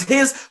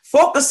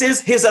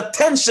focuses his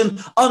attention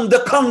on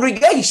the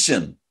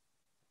congregation.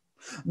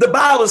 The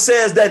Bible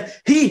says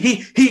that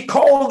he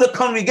called the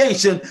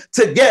congregation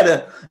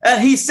together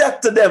and he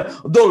said to them,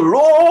 the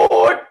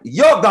Lord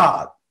your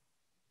God,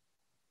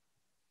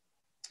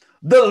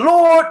 the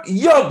Lord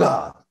your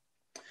God,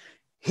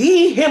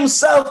 he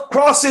himself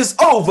crosses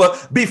over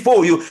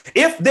before you.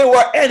 If there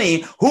were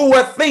any who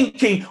were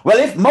thinking, well,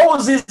 if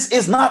Moses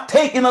is not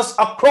taking us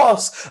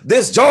across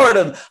this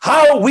Jordan,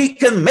 how we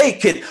can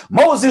make it,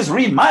 Moses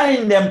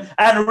remind them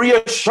and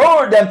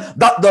reassure them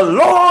that the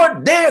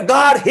Lord their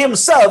God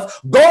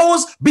himself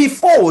goes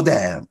before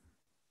them.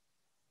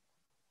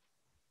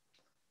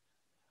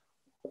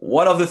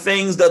 One of the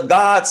things that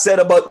God said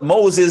about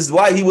Moses,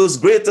 why he was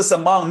greatest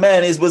among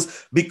men,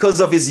 was because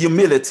of his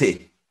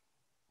humility.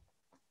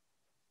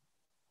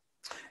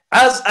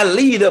 As a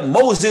leader,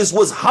 Moses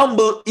was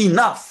humble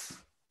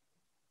enough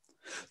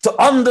to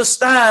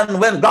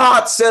understand when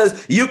God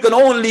says you can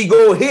only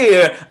go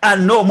here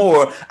and no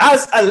more.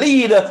 As a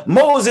leader,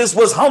 Moses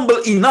was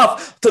humble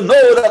enough to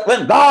know that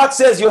when God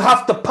says you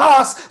have to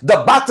pass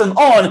the baton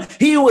on,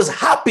 he was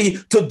happy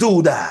to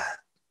do that.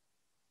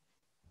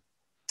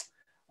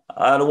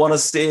 I don't want to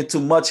say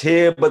too much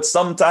here, but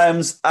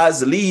sometimes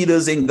as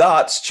leaders in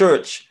God's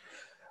church,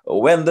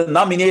 when the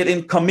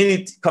nominating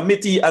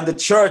committee and the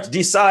church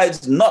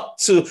decides not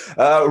to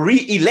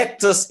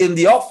re-elect us in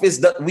the office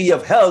that we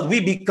have held, we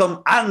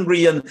become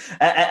angry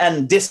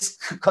and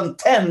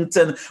discontent,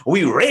 and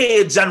we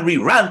rage and we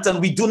rant,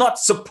 and we do not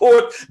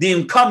support the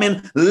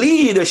incoming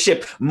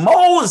leadership.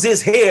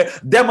 Moses here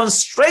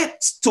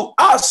demonstrates to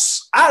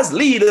us as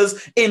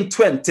leaders in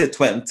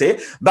 2020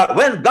 that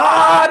when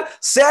God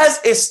says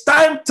it's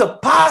time to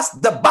pass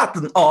the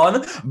baton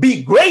on,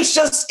 be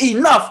gracious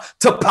enough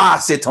to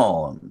pass it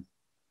on.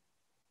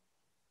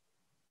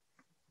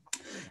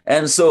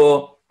 And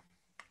so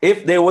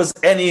if there was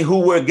any who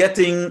were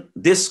getting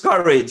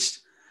discouraged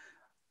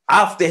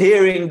after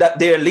hearing that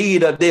their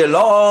leader, their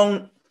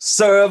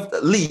long-served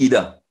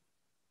leader,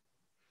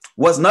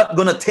 was not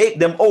going to take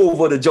them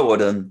over the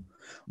Jordan,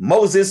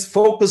 Moses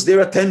focused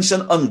their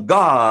attention on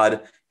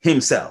God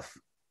himself.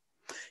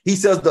 He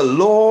says, the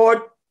Lord,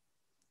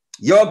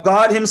 your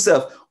God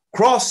himself,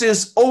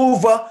 crosses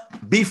over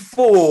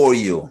before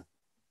you.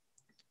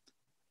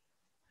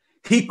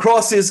 He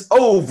crosses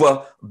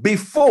over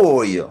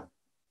before you.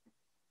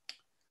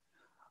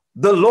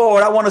 The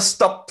Lord, I want to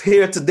stop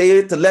here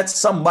today to let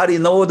somebody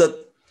know that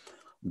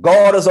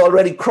God has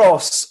already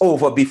crossed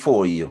over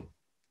before you.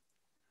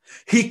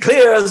 He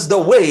clears the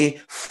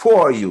way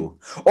for you.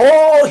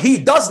 Oh, he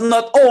does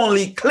not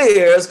only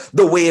clears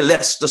the way,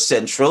 Leicester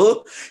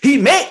Central, he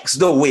makes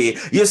the way.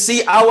 You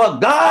see, our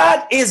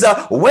God is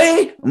a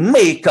way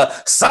maker.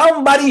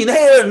 Somebody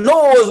here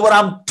knows what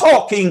I'm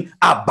talking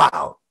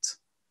about.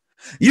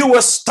 You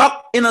were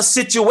stuck in a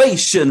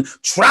situation,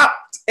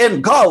 trapped,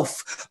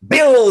 engulfed,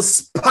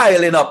 bills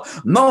piling up.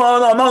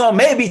 No.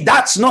 Maybe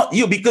that's not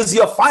you because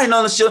you're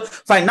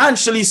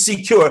financially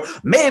secure.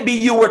 Maybe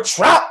you were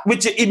trapped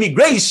with your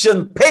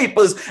immigration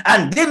papers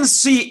and didn't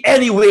see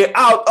any way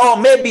out. Or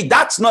maybe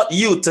that's not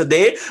you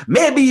today.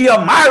 Maybe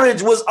your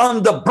marriage was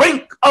on the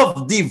brink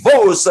of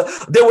divorce.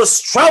 There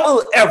was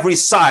trouble every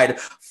side.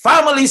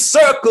 Family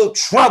circle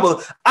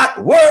trouble, at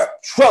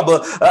work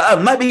trouble.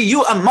 Maybe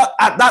you are not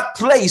at that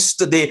place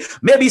today.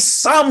 Maybe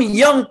some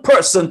young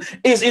person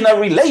is in a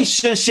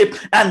relationship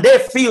and they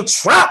feel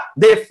trapped.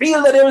 They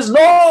feel that there is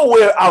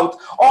nowhere out.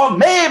 Or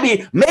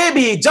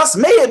maybe, just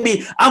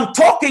maybe, I'm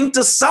talking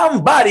to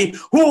somebody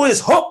who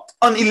is hooked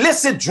on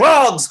illicit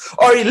drugs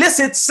or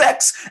illicit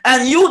sex,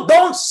 and you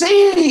don't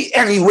see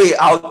any way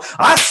out.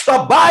 I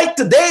stop by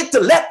today to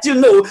let you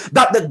know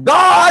that the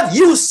God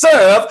you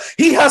serve,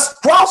 he has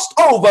crossed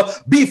over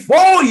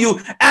before you,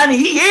 and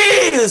he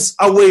is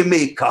a way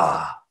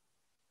maker.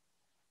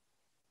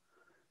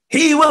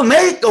 He will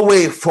make a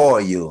way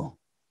for you.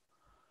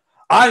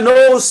 I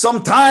know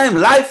sometimes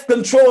life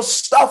can throw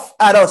stuff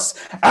at us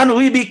and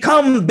we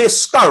become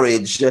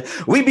discouraged.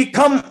 We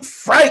become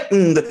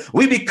frightened.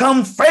 We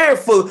become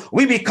fearful.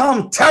 We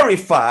become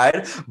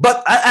terrified.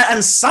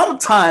 And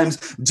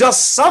sometimes,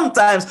 just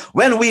sometimes,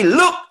 when we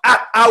look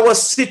at our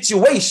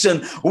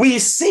situation, we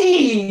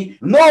see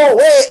no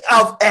way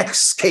of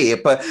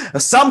escape.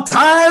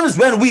 Sometimes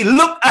when we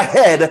look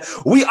ahead,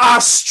 we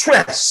are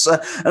stressed.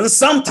 And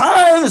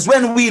sometimes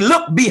when we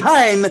look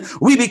behind,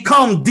 we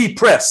become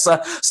depressed.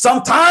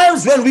 Sometimes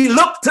when we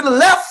look to the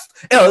left,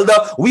 elder,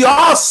 we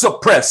are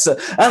suppressed.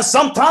 And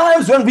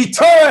sometimes when we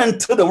turn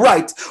to the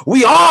right,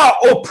 we are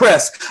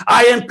oppressed.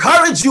 I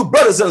encourage you,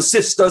 brothers and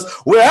sisters,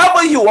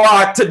 wherever you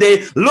are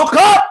today, look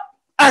up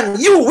and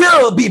you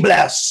will be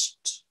blessed.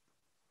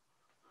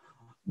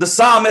 The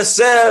psalmist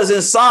says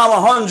in Psalm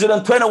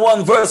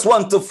 121, verse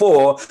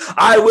 1-4,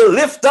 I will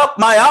lift up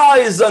my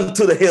eyes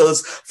unto the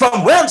hills.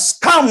 From whence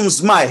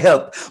comes my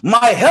help?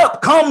 My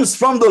help comes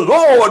from the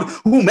Lord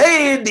who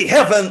made the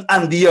heaven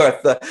and the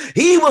earth.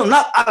 He will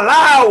not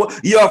allow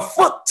your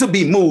foot to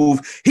be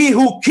moved. He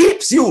who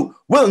keeps you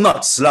will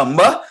not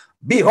slumber.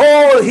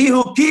 Behold, he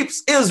who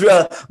keeps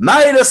Israel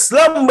neither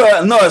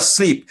slumber nor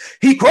sleep.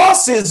 He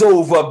crosses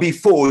over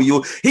before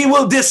you. He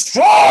will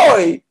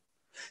destroy.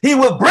 He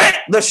will break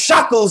the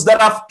shackles that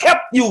have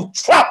kept you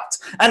trapped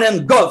and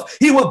engulfed.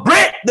 He will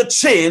break the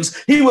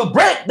chains. He will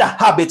break the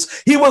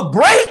habits. He will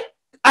break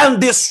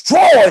and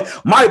destroy.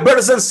 My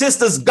brothers and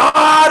sisters,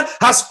 God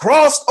has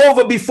crossed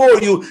over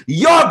before you,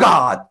 your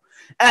God,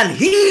 and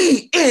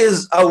he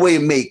is a way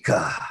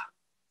maker.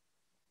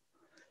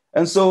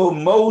 And so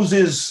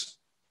Moses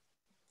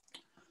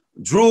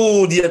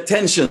drew the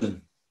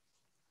attention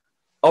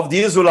of the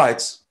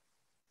Israelites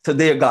to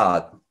their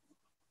God.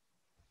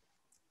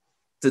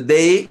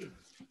 Today,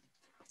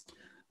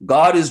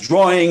 God is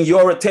drawing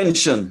your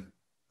attention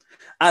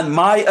and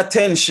my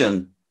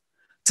attention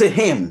to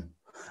him.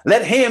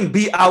 Let him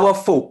be our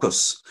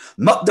focus,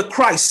 not the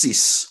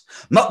crisis,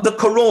 not the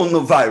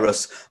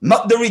coronavirus,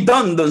 not the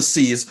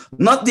redundancies,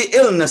 not the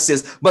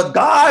illnesses. But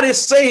God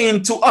is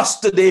saying to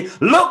us today,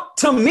 look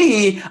to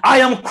me. I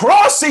am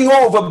crossing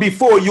over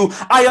before you.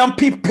 I am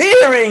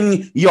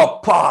preparing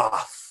your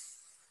path.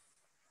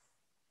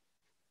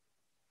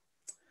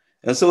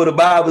 And so the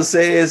Bible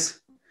says,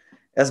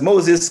 as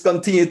Moses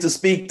continued to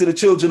speak to the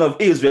children of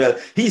Israel,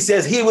 he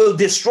says he will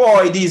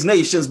destroy these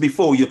nations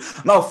before you.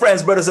 Now,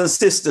 friends, brothers and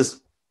sisters,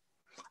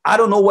 I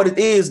don't know what it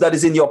is that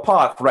is in your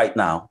path right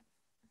now.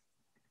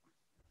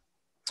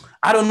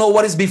 I don't know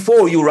what is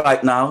before you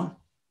right now.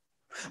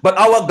 But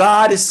our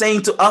God is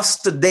saying to us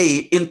today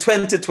in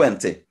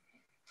 2020,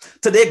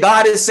 today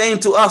God is saying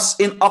to us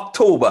in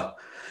October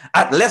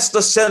at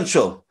Leicester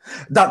Central,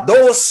 that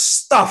those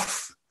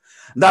stuff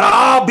that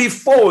are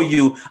before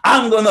you,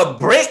 I'm going to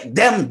break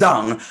them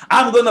down.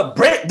 I'm going to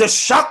break the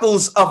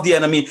shackles of the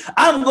enemy.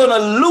 I'm going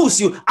to loose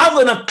you. I'm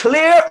going to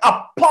clear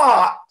a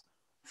path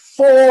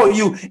for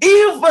you,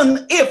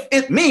 even if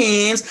it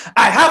means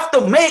I have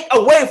to make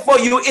a way for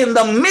you in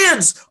the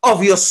midst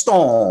of your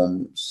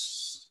storms.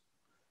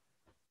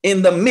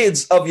 In the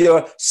midst of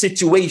your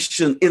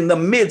situation, in the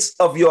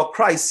midst of your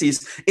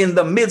crisis, in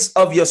the midst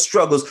of your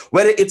struggles,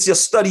 whether it's your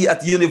study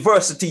at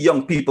university,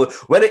 young people,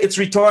 whether it's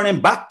returning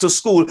back to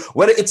school,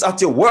 whether it's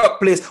at your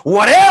workplace,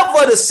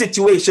 whatever the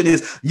situation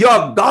is,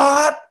 your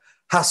God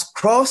has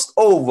crossed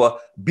over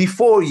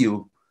before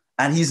you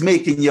and he's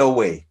making your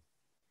way.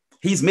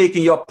 He's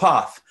making your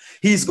path.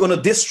 He's going to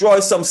destroy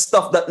some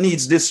stuff that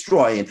needs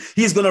destroying.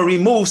 He's going to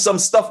remove some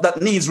stuff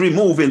that needs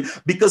removing.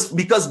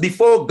 Because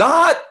before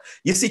God,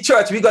 you see,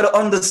 church, we got to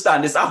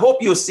understand this. I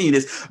hope you're seeing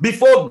this.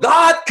 Before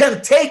God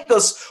can take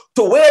us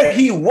to where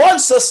he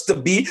wants us to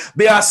be,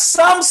 there are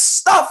some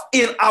stuff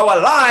in our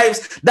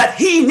lives that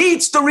he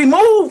needs to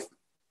remove.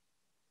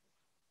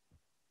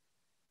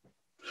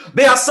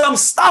 There are some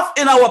stuff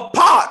in our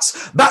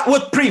parts that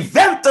would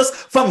prevent us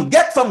from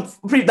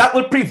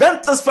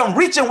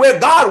reaching where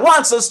God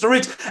wants us to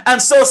reach. And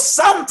so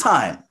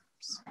sometimes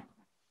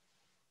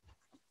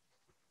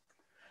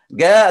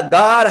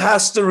God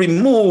has to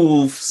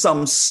remove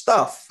some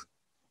stuff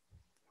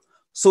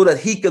so that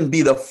he can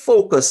be the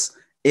focus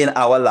in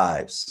our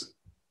lives.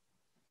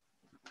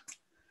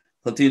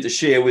 Continue to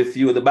share with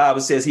you. The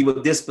Bible says he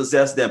will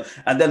dispossess them.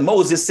 And then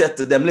Moses said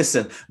to them,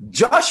 listen,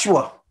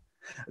 Joshua,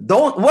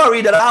 don't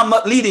worry that I'm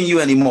not leading you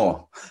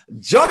anymore.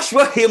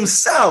 Joshua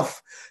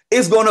himself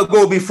is going to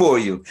go before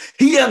you.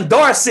 He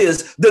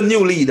endorses the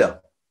new leader.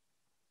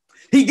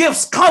 He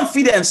gives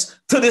confidence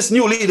to this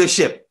new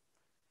leadership.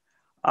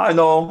 I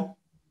know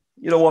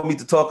you don't want me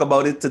to talk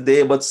about it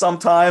today, but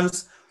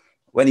sometimes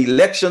when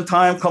election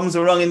time comes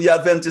around in the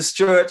Adventist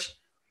church,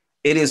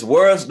 it is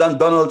worse than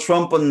Donald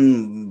Trump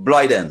and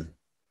Biden,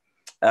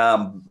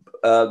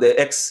 the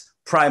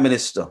ex-prime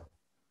minister.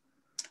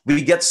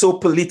 We get so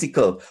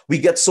political. We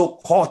get so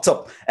caught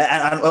up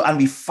and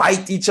we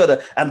fight each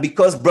other. And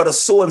because brother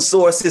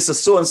so-and-so or sister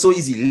so-and-so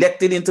is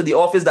elected into the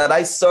office that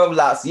I served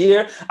last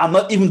year, I'm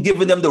not even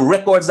giving them the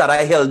records that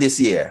I held this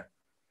year.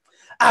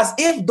 As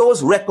if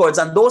those records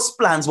and those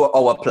plans were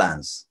our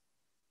plans.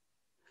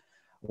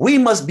 We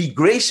must be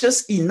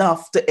gracious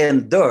enough to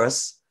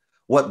endorse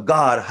what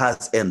God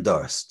has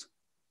endorsed.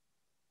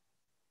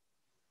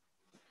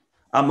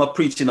 I'm not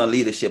preaching on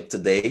leadership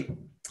today,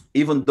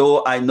 even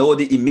though I know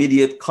the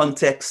immediate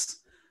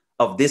context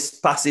of this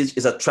passage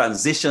is a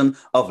transition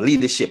of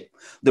leadership.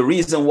 The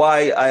reason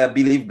why I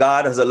believe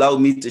God has allowed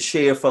me to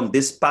share from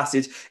this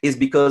passage is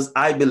because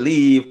I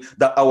believe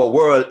that our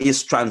world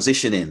is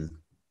transitioning.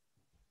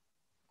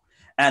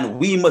 And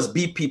we must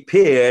be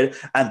prepared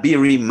and be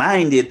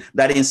reminded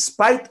that in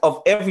spite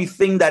of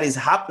everything that is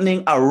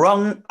happening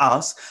around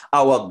us,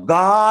 our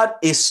God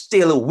is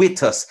still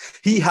with us.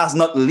 He has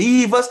not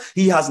leave us.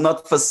 He has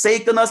not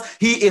forsaken us.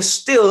 He is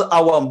still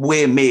our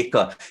way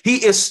maker.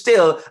 He is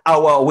still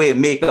our way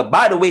maker.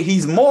 By the way,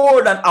 he's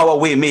more than our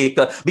way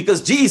maker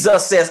because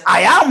Jesus says,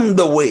 I am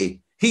the way.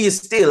 He is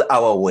still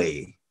our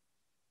way.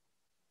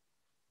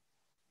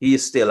 He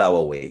is still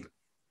our way.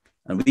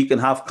 And we can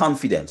have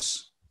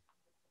confidence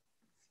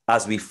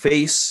as we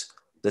face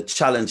the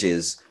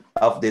challenges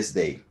of this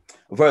day.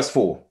 Verse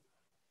 4.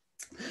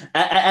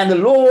 And the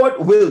Lord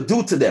will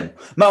do to them.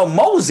 Now,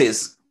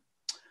 Moses,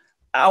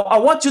 I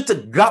want you to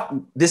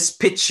grab this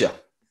picture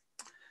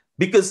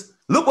because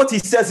look what he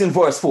says in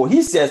verse 4.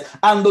 He says,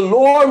 and the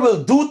Lord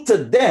will do to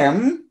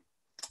them,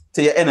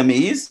 to your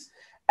enemies,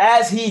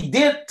 as he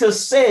did to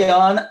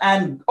Sihon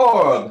and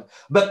Og,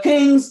 the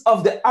kings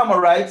of the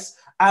Amorites,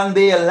 and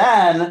their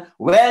land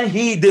when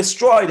he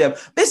destroyed them.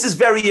 This is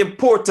very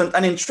important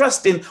and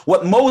interesting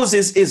what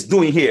Moses is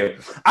doing here.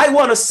 I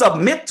want to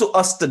submit to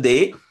us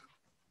today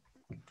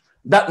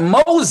that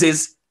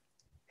Moses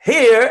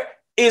here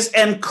is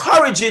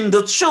encouraging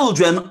the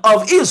children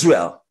of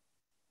Israel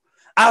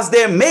as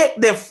they make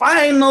their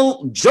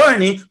final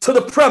journey to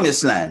the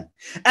promised land.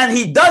 And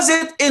he does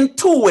it in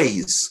two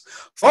ways.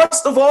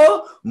 First of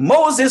all,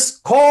 Moses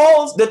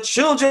calls the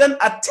children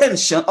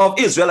of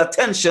Israel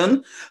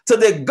attention to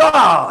their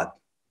God,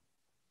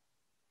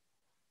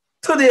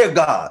 to their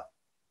God.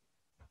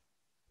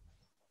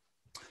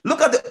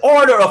 Look at the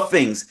order of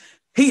things.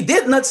 He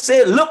did not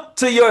say, look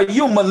to your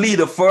human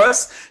leader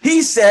first.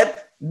 He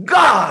said,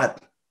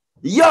 God,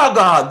 your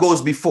God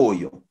goes before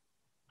you.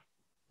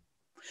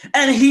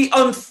 And he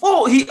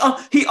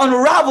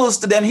unravels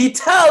to them. He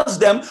tells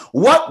them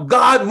what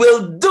God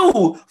will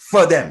do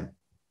for them.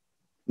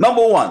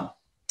 Number one.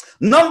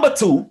 Number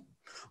two,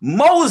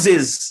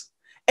 Moses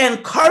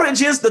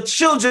encourages the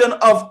children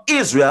of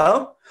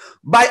Israel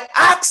by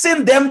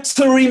asking them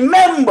to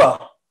remember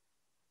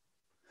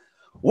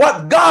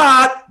what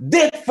God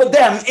did for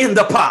them in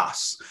the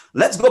past.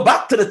 Let's go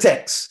back to the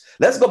text.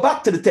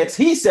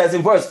 He says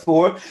in verse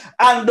 4,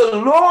 and the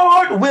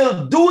Lord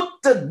will do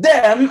to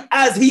them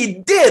as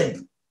he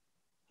did.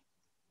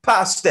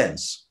 Past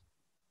tense.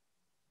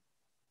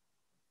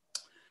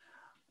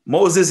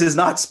 Moses is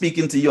not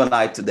speaking to you and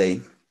I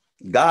today.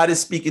 God is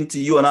speaking to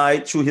you and I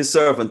through his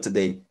servant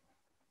today.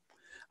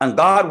 And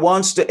God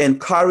wants to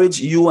encourage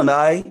you and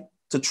I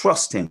to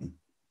trust him.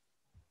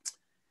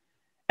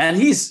 And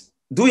he's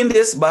doing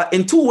this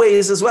in two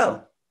ways as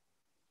well.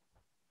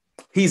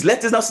 He's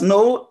letting us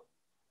know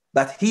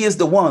that he is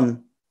the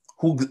one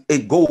who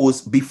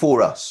goes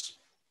before us.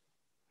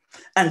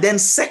 And then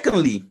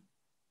secondly,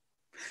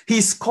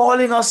 he's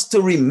calling us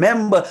to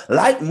remember,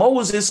 like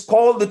Moses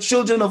called the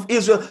children of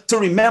Israel to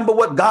remember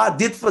what God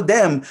did for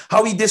them,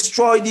 how he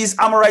destroyed these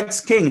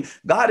Amorites king.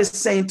 God is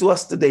saying to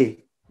us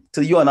today,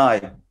 to you and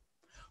I,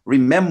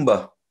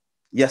 remember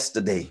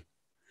yesterday.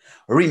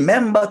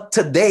 Remember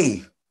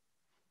today.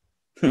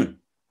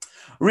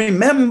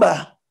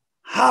 Remember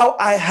how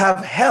I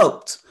have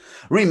helped.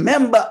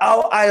 Remember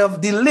how I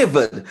have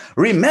delivered.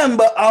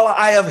 Remember how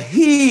I have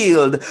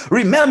healed.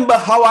 Remember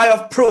how I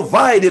have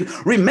provided.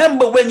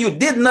 Remember when you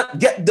did not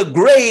get the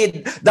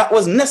grade that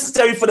was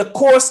necessary for the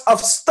course of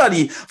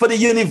study, for the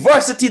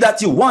university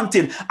that you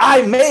wanted.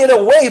 I made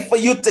a way for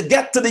you to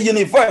get to the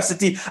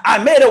university.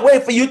 I made a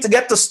way for you to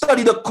get to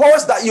study the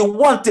course that you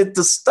wanted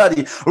to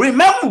study.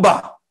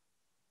 Remember.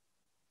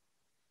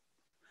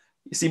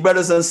 You see,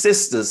 brothers and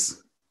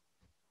sisters,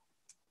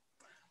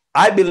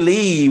 I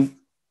believe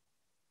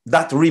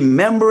that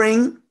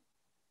remembering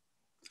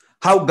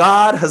how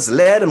God has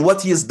led and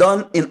what he has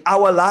done in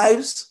our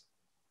lives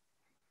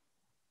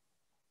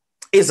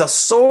is a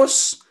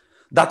source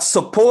that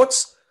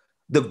supports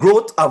the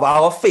growth of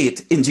our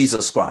faith in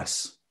Jesus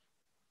Christ.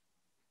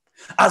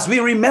 As we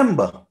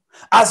remember,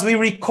 as we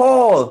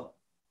recall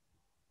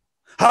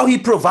how he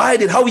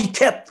provided, how he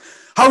kept,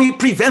 how he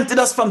prevented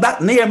us from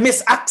that near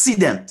miss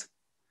accident,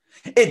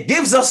 it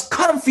gives us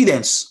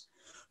confidence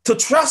to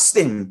trust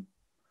him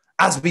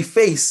as we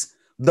face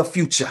the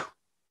future.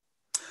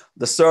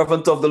 The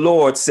servant of the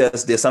Lord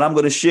says this, and I'm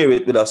going to share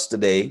it with us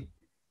today.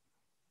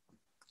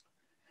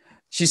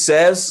 She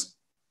says,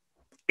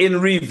 in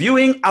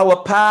reviewing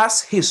our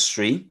past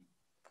history,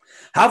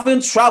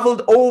 having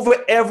traveled over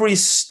every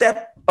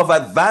step of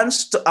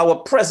advance to our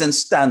present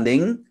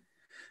standing,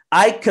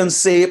 I can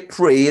say,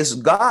 praise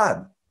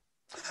God.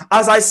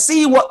 As I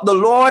see what the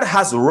Lord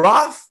has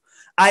wrought,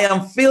 I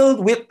am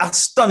filled with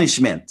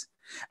astonishment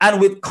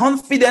and with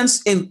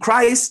confidence in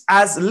Christ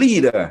as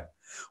leader.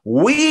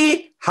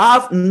 We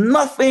have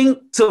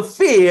nothing to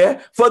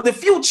fear for the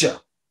future,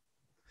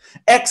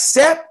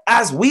 except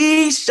as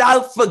we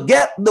shall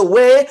forget the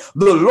way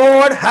the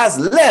Lord has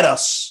led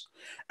us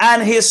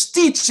and his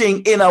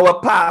teaching in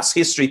our past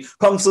history.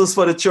 Counsels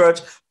for the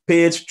Church,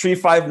 page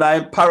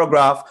 359,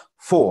 paragraph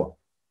 4.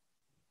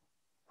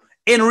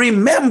 In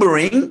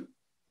remembering,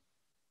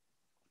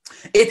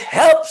 it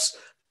helps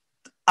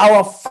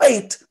our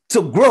faith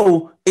to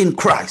grow in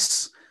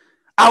Christ,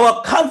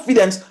 our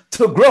confidence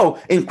to grow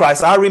in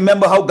Christ. I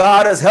remember how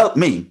God has helped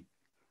me.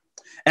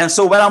 And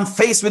so when I'm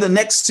faced with the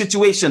next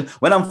situation,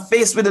 when I'm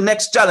faced with the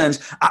next challenge,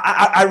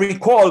 I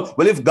recall,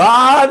 well, if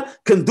God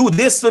can do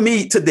this for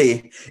me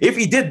today, if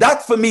he did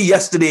that for me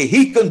yesterday,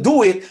 he can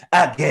do it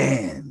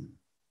again.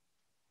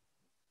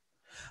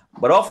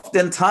 But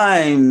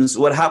oftentimes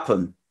what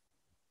happens,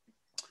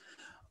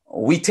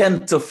 we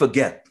tend to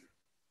forget.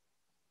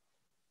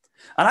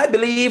 And I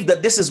believe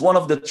that this is one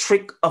of the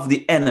tricks of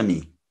the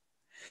enemy.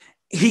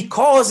 He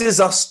causes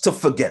us to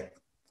forget.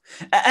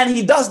 And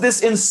he does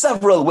this in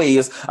several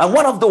ways. And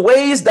one of the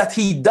ways that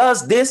he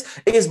does this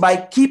is by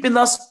keeping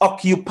us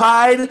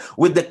occupied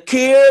with the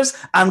cares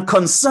and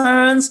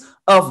concerns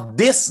of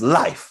this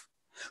life.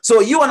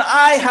 So you and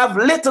I have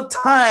little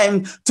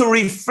time to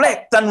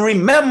reflect and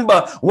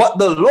remember what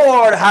the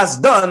Lord has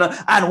done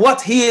and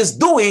what he is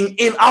doing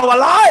in our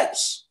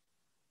lives.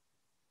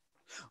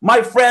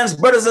 My friends,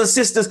 brothers and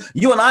sisters,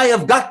 you and I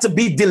have got to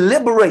be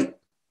deliberate.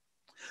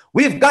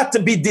 We've got to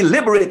be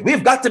deliberate.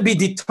 We've got to be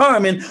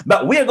determined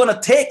that we're going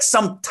to take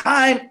some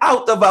time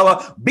out of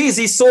our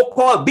busy,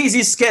 so-called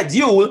busy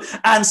schedule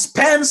and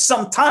spend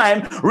some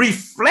time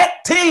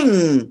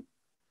reflecting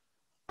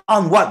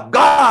on what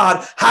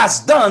God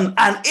has done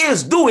and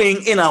is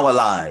doing in our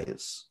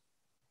lives.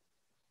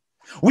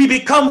 We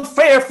become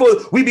fearful,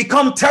 we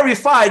become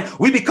terrified,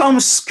 we become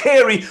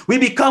scary, we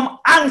become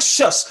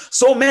anxious.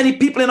 So many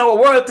people in our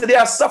world today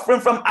are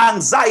suffering from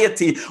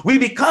anxiety. We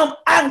become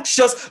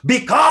anxious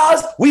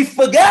because we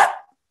forget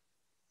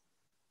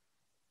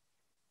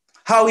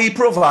how he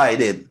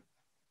provided.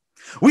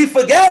 We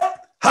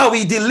forget how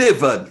he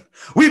delivered.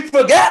 We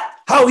forget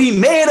how he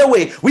made a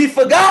way. We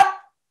forgot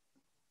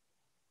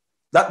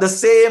that the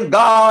same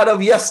God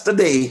of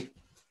yesterday,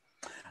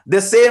 the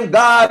same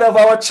God of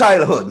our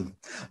childhood,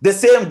 the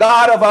same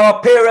God of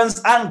our parents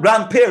and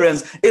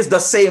grandparents is the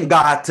same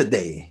God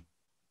today.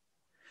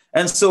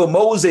 And so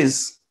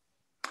Moses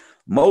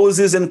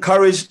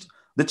encouraged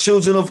the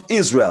children of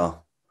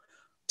Israel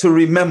to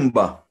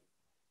remember,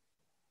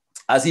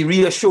 as he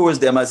reassures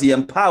them, as he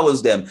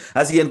empowers them,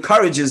 as he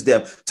encourages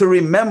them to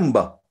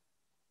remember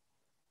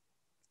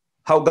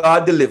how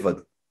God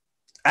delivered.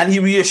 And he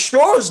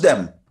reassures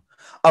them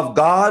of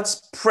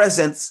God's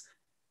present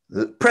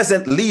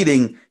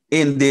leading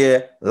in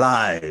their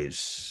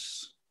lives.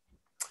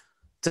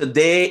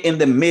 Today, in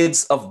the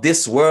midst of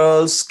this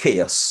world's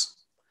chaos,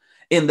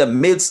 in the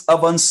midst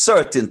of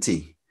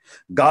uncertainty,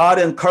 God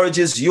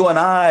encourages you and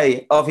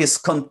I of his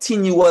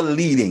continual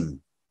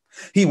leading.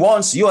 He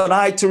wants you and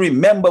I to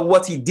remember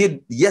what he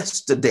did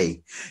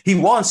yesterday. He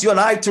wants you and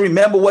I to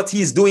remember what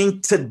he's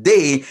doing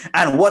today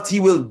and what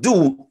he will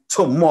do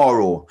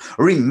tomorrow.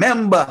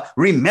 Remember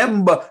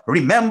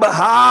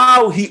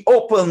how he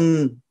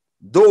opened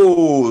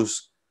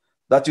doors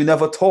that you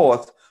never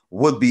thought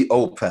would be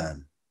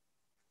open.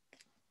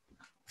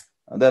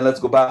 And then let's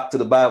go back to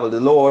the Bible. The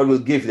Lord will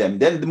give them.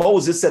 Then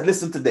Moses said,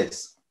 listen to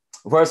this.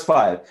 Verse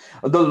 5.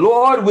 The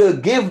Lord will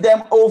give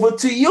them over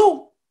to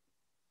you.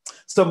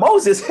 So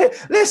Moses,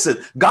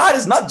 listen, God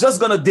is not just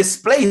going to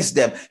displace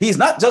them. He's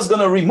not just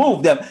going to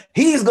remove them.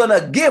 He's going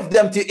to give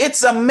them to you.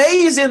 It's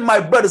amazing,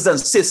 my brothers and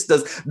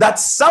sisters, that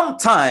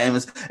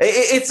sometimes,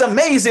 it's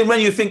amazing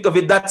when you think of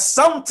it, that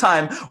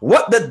sometimes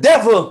what the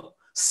devil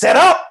set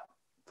up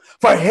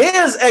for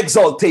his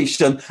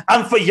exaltation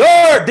and for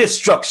your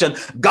destruction,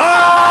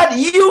 God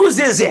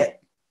uses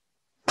it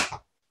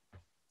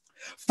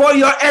for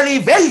your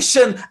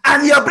elevation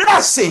and your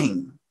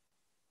blessing.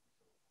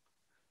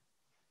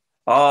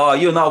 Oh,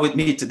 you're not with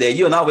me today.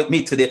 You're not with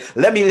me today.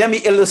 Let me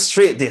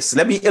illustrate this.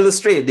 Let me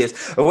illustrate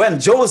this. When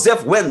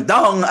Joseph went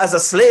down as a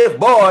slave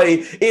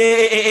boy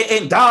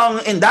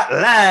down in that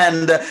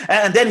land,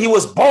 and then he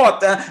was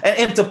brought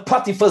into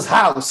Potiphar's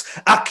house,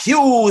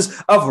 accused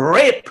of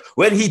rape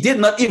when he did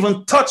not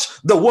even touch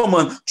the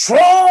woman,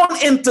 thrown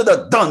into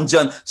the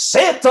dungeon.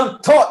 Satan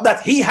thought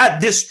that he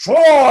had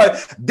destroyed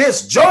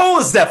this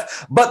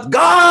Joseph, but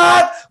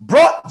God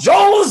brought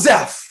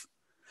Joseph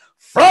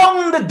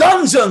from the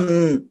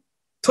dungeon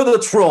to the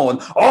throne.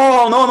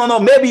 Oh, no.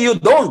 Maybe you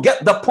don't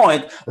get the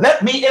point.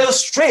 Let me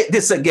illustrate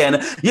this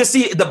again. You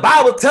see, the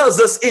Bible tells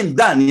us in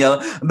Daniel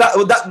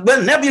that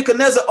when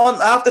Nebuchadnezzar,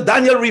 after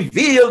Daniel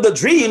revealed the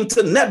dream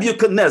to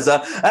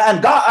Nebuchadnezzar,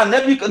 and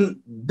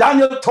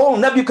Daniel told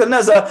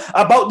Nebuchadnezzar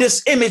about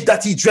this image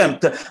that he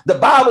dreamt. The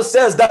Bible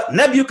says that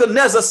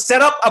Nebuchadnezzar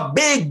set up a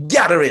big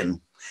gathering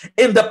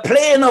in the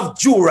plain of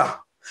Jura.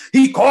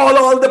 He called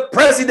all the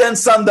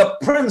presidents and the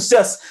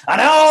princess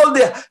and all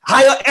the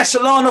higher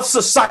echelon of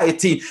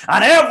society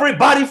and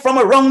everybody from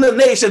around the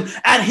nation,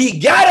 and he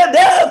gathered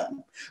them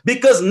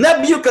because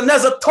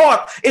Nebuchadnezzar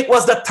thought it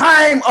was the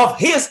time of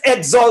his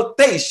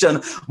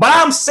exaltation. But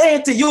I'm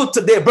saying to you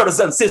today,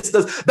 brothers and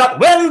sisters, that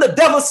when the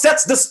devil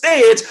sets the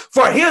stage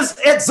for his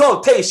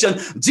exaltation,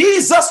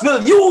 Jesus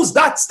will use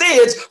that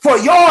stage for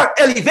your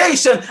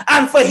elevation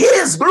and for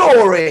his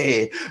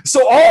glory.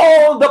 So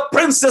all the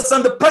princes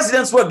and the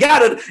presidents were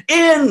gathered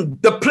in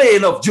the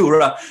plain of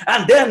Jura.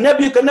 And then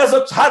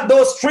Nebuchadnezzar had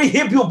those 3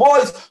 Hebrew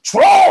boys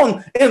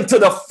thrown into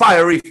the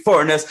fiery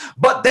furnace,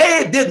 but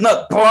they did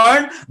not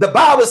burn. The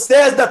Bible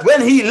says that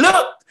when he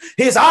looked,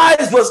 his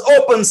eyes was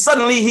open.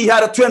 Suddenly he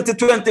had a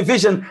 20/20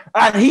 vision,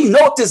 and he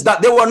noticed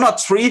that there were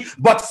not 3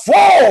 but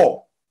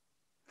 4.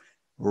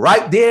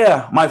 Right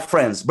there, my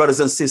friends, brothers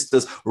and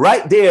sisters,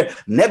 right there,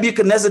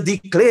 Nebuchadnezzar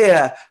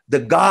declared the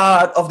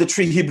God of the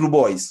 3 Hebrew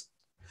boys.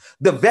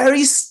 The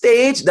very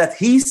stage that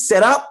he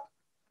set up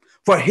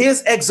for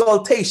his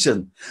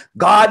exaltation,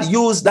 God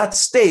used that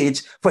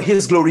stage for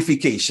his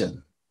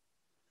glorification.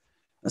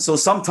 And so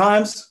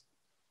sometimes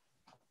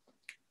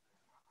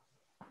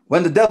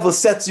when the devil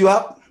sets you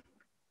up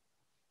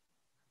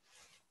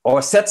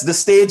or sets the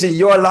stage in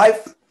your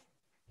life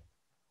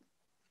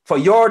for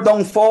your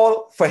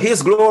downfall, for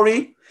his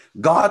glory,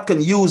 God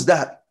can use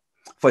that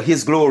for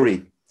his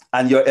glory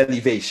and your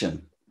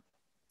elevation.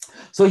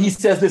 So he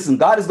says, listen,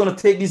 God is going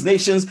to take these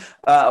nations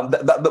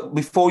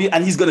before you,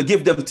 and he's going to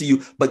give them to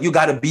you, but you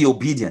got to be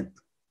obedient.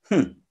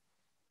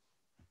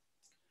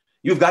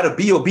 You've got to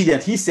be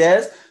obedient. He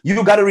says,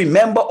 you got to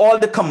remember all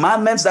the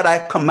commandments that I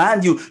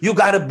command you. You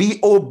got to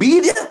be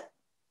obedient.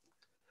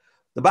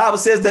 The Bible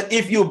says that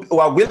if you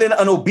are willing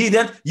and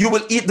obedient, you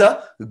will eat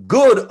the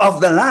good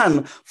of the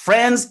land.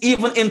 Friends,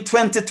 even in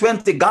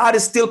 2020, God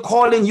is still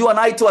calling you and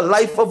I to a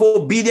life of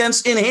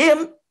obedience in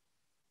him.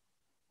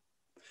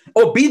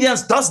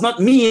 Obedience does not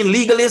mean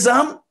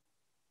legalism.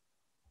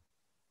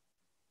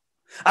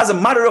 As a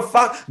matter of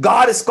fact,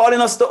 God is calling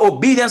us to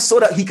obedience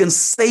so that he can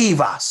save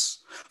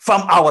us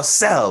from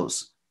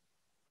ourselves,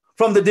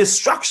 from the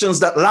distractions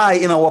that lie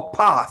in our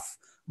path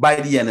by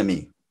the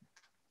enemy.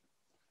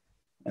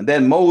 And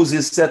then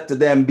Moses said to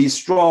them, be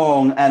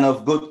strong and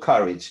of good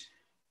courage.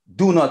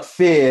 Do not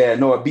fear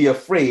nor be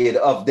afraid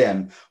of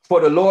them. For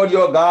the Lord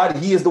your God,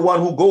 he is the one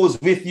who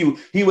goes with you.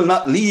 He will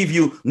not leave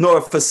you nor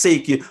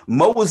forsake you.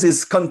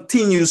 Moses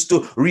continues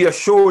to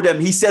reassure them.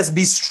 He says,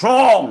 be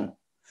strong.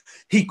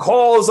 He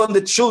calls on the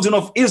children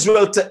of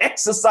Israel to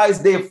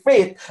exercise their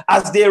faith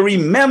as they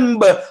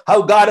remember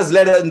how God has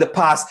led them in the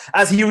past,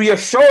 as he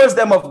reassures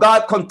them of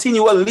God's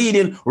continual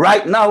leading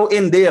right now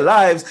in their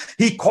lives.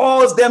 He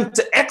calls them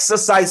to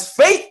exercise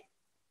faith.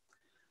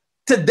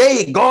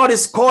 Today, God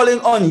is calling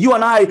on you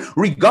and I,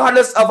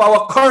 regardless of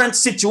our current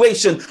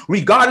situation,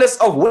 regardless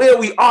of where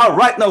we are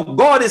right now.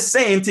 God is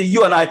saying to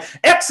you and I,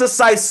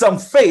 exercise some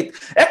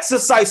faith,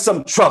 exercise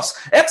some trust,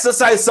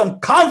 exercise some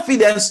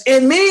confidence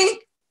in me.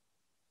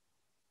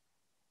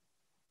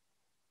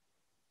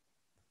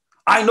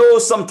 I know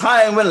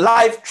sometimes when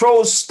life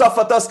throws stuff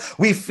at us,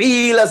 we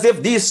feel as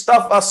if these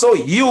stuff are so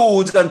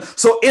huge and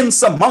so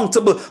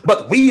insurmountable,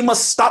 but we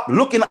must stop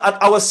looking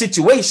at our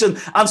situation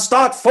and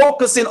start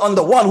focusing on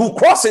the one who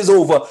crosses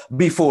over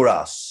before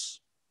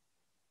us.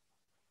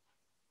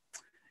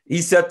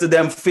 He said to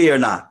them, fear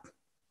not.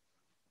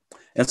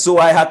 And so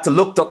I had to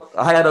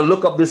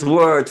look up this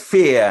word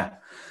fear.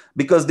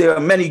 because there are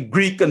many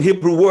Greek and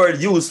Hebrew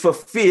words used for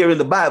fear in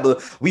the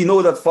Bible. We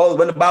know that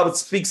when the Bible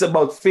speaks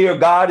about fear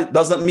God, it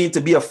doesn't mean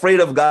to be afraid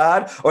of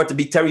God or to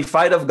be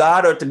terrified of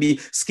God or to be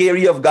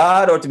scary of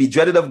God or to be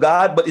dreaded of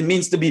God, but it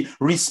means to be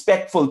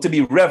respectful, to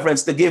be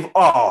reverenced, to give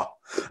awe.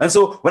 And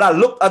so when I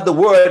look at the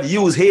word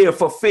used here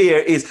for fear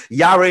is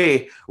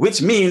yare,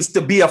 which means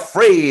to be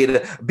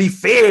afraid, be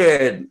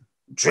feared,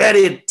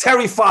 dreaded,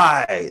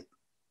 terrified.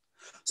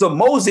 So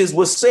Moses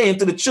was saying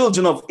to the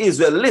children of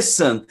Israel,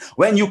 listen,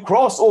 when you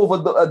cross over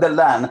the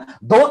land,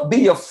 don't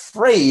be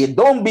afraid,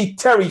 don't be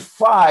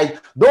terrified,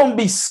 don't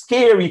be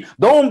scary,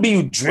 don't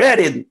be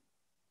dreaded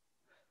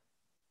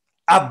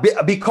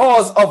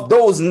because of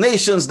those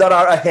nations that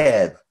are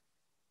ahead.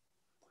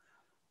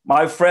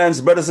 My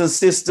friends, brothers and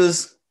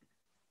sisters,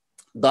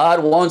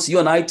 God wants you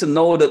and I to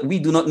know that we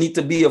do not need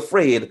to be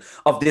afraid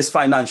of this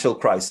financial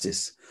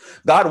crisis.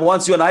 God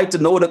wants you and I to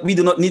know that we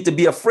do not need to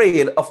be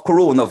afraid of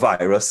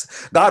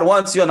coronavirus. God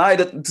wants you and I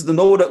to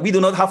know that we do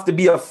not have to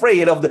be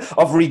afraid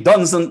of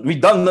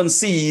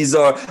redundancies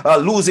or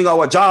losing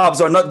our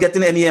jobs or not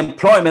getting any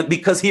employment,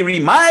 because he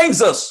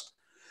reminds us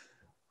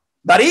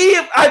that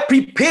if I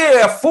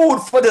prepare food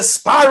for the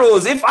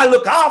sparrows, if I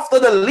look after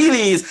the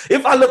lilies,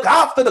 if I look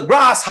after the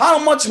grass, how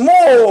much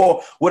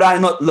more would I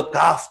not look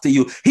after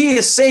you? He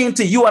is saying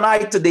to you and I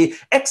today,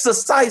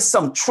 exercise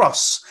some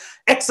trust.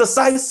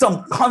 Exercise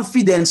some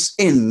confidence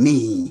in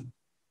me.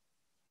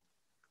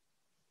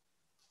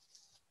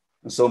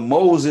 And so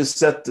Moses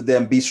said to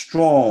them, be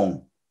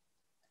strong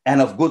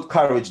and of good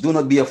courage. Do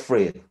not be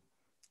afraid.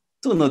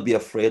 Do not be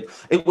afraid.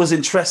 It was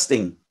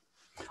interesting.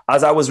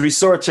 As I was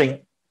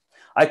researching,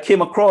 I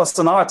came across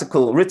an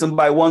article written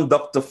by one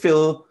Dr.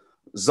 Phil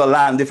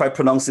Zoland, if I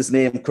pronounce his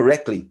name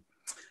correctly.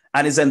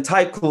 And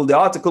the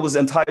article was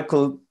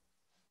entitled,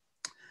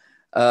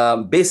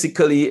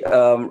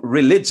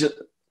 religion.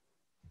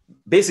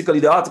 Basically,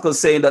 the article is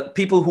saying that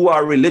people who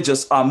are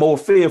religious are more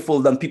fearful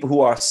than people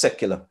who are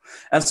secular.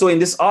 And so in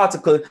this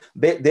article,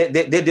 they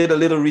did a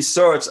little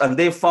research, and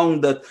they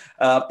found that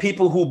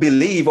people who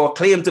believe or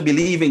claim to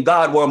believe in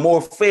God were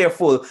more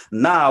fearful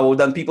now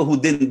than people who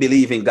didn't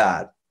believe in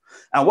God.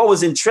 And what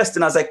was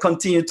interesting as I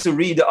continued to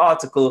read the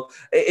article,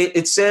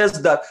 it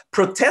says that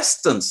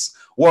Protestants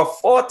were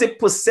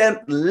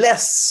 40%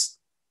 less.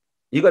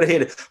 You got to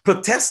hear it.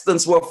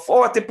 Protestants were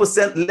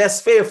 40% less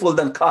fearful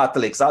than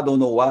Catholics. I don't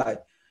know why.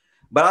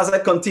 But as I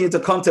continue to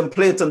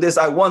contemplate on this,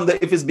 I wonder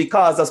if it's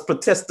because as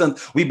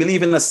Protestants, we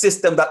believe in a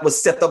system that was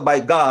set up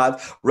by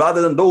God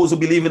rather than those who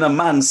believe in a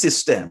man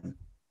system.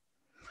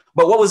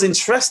 But what was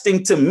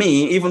interesting to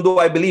me, even though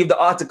I believe the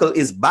article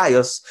is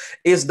biased,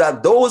 is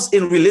that those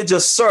in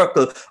religious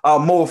circle are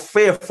more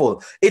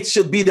fearful. It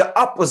should be the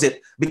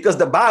opposite, because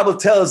the Bible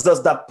tells us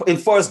that in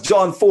 1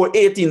 John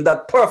 4:18,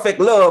 that perfect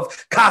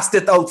love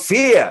casteth out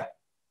fear.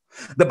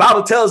 The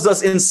Bible tells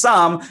us in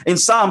Psalm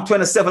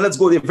 27, let's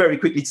go there very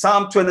quickly.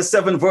 Psalm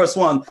 27, verse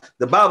 1.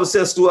 The Bible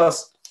says to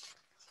us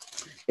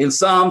in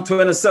Psalm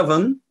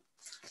 27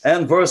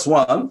 and verse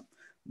 1,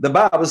 the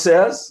Bible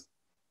says,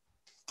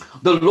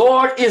 the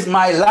Lord is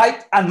my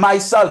light and my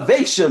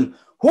salvation.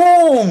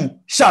 Whom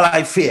shall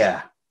I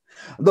fear?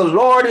 The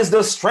Lord is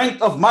the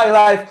strength of my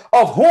life.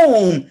 Of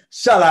whom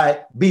shall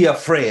I be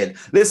afraid?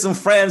 Listen,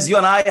 friends, you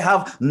and I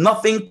have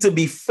nothing to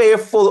be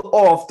fearful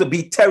of, to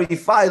be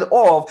terrified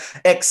of,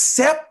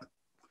 except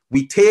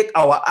we take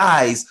our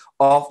eyes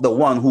off the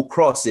one who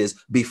crosses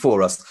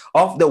before us,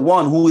 of the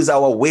one who is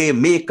our way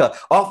maker,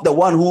 of the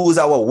one who is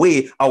our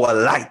way, our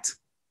light,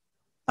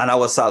 and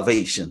our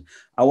salvation.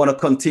 I want to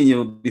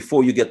continue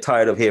before you get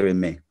tired of hearing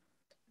me.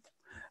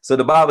 So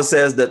the Bible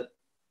says that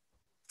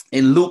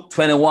in Luke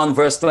 21,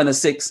 verse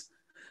 26,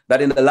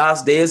 that in the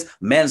last days,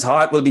 men's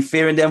heart will be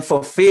fearing them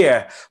for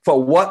fear,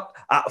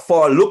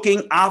 for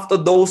looking after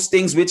those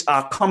things which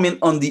are coming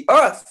on the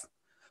earth.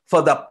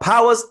 For the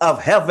powers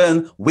of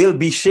heaven will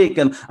be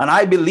shaken. And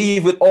I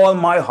believe with all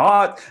my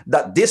heart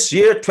that this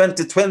year,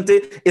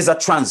 2020, is a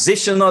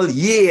transitional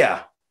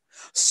year.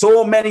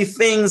 So many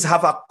things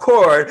have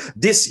occurred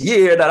this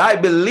year that I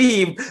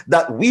believe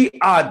that we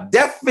are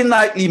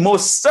definitely,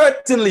 most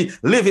certainly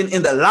living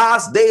in the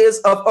last days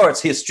of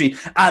Earth's history.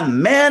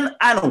 And men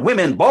and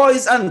women,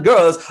 boys and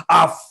girls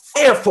are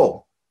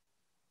fearful.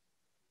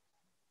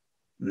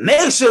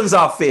 Nations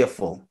are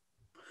fearful.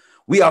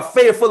 We are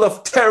fearful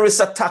of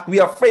terrorist attack.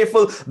 We are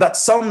fearful that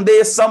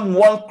someday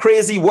one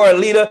crazy world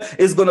leader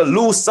is going to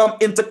lose some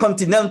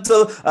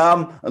intercontinental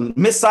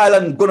missile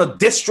and going to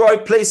destroy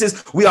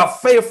places. We are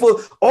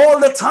fearful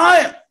all the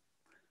time.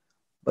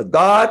 But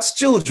God's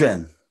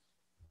children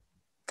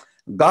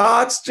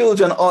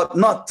ought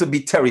not to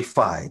be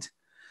terrified,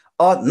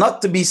 ought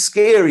not to be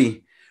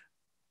scary,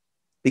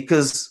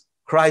 because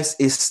Christ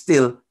is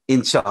still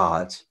in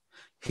charge.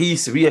 He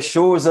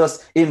reassures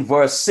us in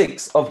verse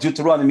 6 of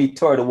Deuteronomy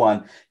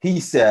 31.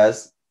 He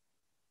says,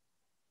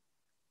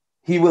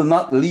 he will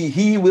not leave,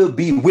 he will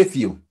be with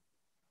you.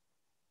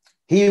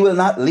 He will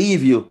not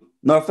leave you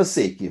nor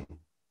forsake you.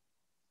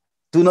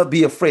 Do not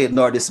be afraid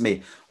nor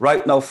dismayed.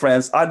 Right now,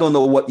 friends, I don't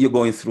know what you're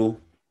going through.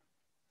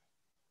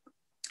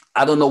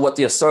 I don't know what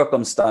your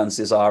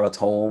circumstances are at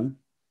home.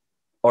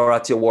 or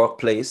at your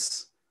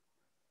workplace,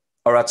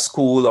 or at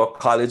school or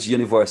college,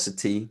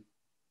 university,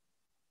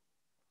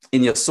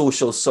 in your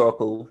social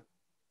circle.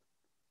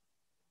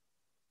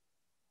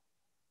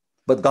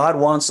 But God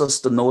wants us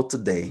to know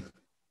today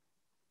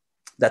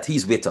that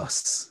He's with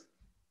us.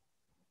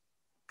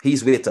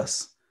 He's with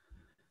us.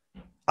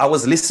 I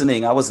was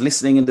listening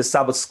in the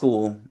Sabbath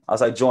school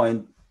as I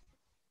joined,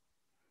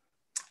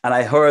 and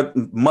I heard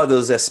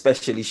mothers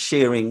especially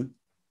sharing.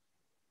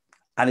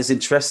 And it's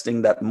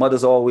interesting that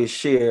mothers always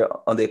share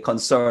on their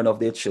concern of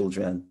their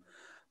children.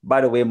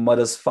 By the way,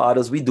 mothers,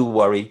 fathers, we do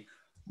worry,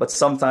 but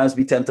sometimes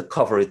we tend to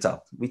cover it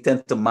up. We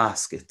tend to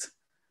mask it.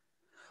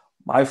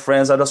 My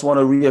friends, I just want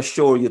to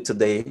reassure you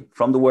today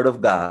from the Word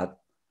of God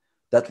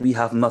that we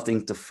have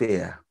nothing to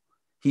fear.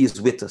 He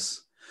is with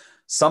us.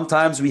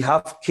 Sometimes we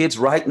have kids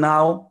right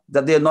now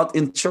that they're not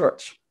in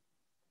church.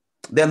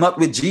 They're not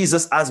with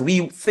Jesus as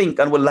we think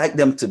and would like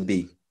them to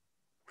be.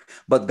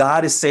 But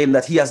God is saying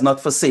that He has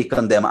not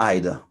forsaken them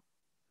either.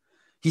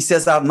 He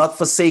says, I have not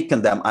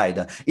forsaken them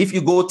either. If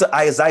you go to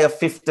Isaiah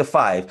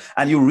 55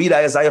 and you read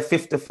Isaiah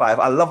 55,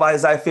 I love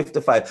Isaiah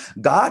 55.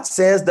 God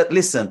says that,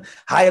 listen,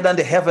 higher than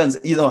the heavens,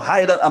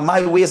 higher than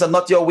my ways are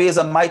not your ways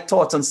and my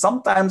thoughts. And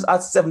sometimes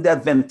as Seventh-day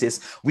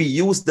Adventists, we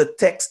use the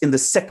text in the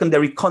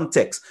secondary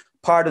context.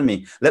 Pardon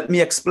me. Let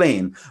me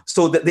explain.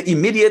 So that the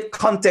immediate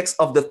context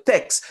of the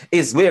text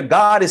is where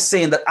God is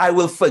saying that I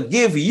will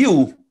forgive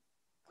you,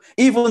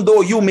 even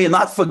though you may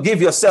not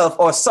forgive yourself,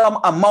 or some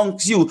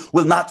amongst you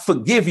will not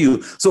forgive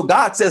you. So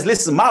God says,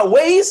 listen, my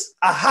ways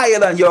are higher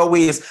than your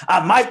ways,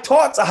 and my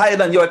thoughts are higher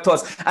than your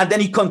thoughts. And then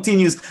He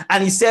continues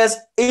and He says,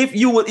 if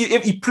you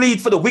plead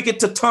for the wicked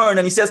to turn,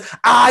 and He says,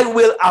 I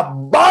will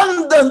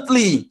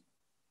abundantly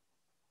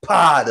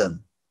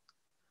pardon.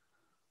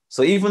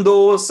 So even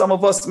though some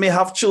of us may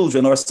have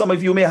children, or some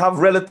of you may have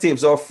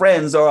relatives or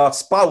friends or a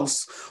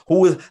spouse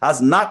who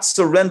has not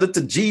surrendered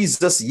to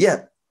Jesus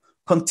yet,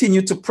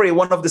 continue to pray.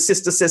 One of the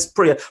sisters says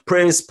prayer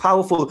is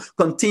powerful.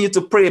 Continue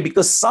to pray,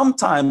 because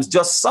sometimes,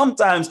 just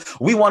sometimes,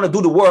 we want to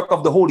do the work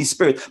of the Holy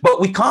Spirit,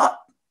 but we can't.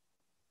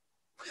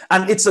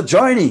 And it's a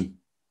journey.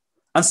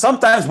 And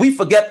sometimes we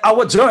forget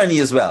our journey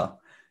as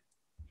well,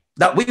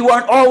 that we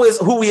weren't always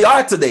who we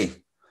are today,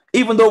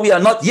 even though we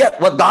are not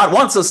yet what God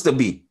wants us to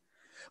be.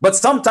 But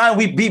sometimes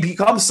we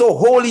become so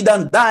holy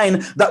than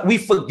thine that we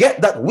forget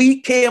that we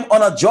came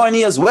on a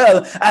journey as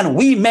well, and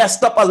we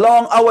messed up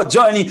along our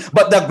journey.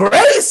 But the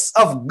grace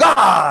of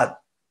God,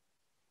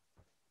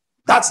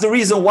 that's the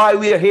reason why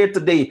we are here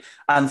today.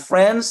 And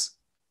friends,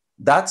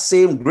 that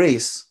same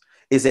grace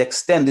is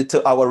extended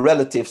to our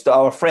relatives, to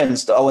our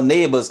friends, to our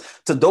neighbors,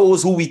 to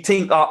those who we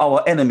think are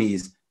our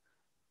enemies.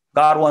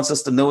 God wants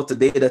us to know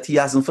today that He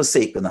hasn't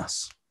forsaken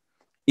us.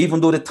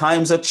 Even though the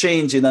times are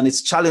changing and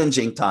it's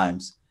challenging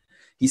times,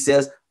 He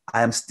says,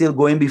 I am still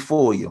going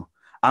before you.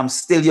 I'm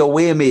still your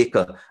way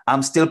maker.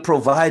 I'm still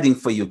providing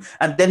for you.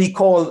 And then He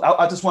called,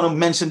 I just want to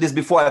mention this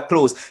before I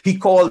close. He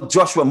called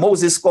Joshua.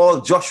 Moses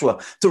called Joshua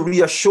to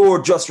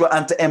reassure Joshua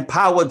and to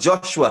empower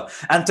Joshua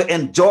and to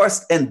endorse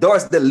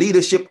the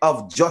leadership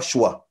of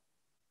Joshua.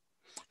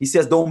 He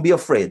says, don't be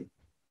afraid.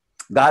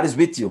 God is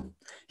with you.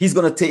 He's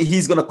going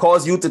to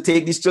cause you to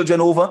take these children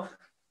over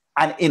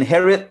and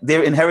inherit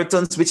their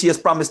inheritance, which He has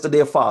promised to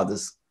their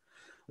fathers.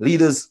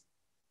 Leaders,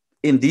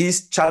 in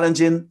these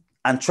challenging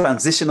and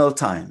transitional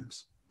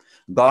times,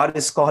 God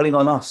is calling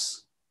on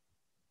us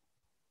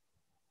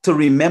to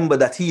remember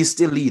that He is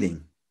still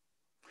leading.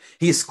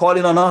 He is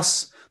calling on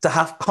us to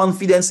have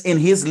confidence in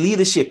His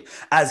leadership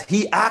as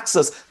He asks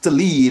us to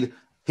lead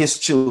His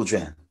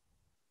children.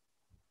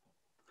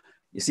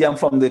 You see, I'm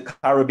from the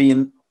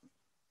Caribbean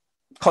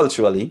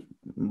culturally,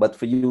 but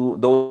for you,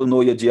 those who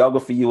know your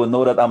geography, you will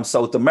know that I'm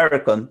South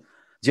American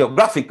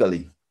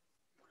geographically.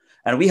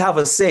 And we have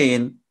a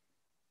saying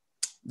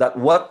that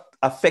what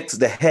affects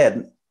the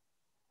head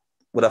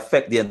would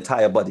affect the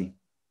entire body.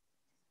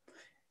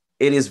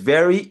 It is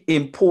very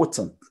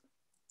important,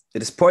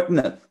 it is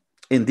pertinent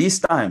in these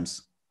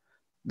times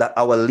that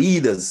our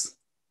leaders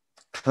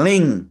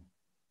cling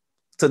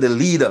to the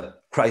leader,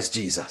 Christ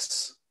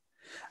Jesus.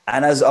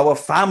 And as our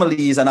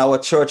families and our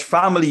church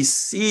families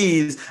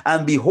sees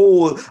and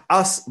behold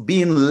us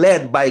being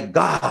led by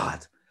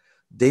God,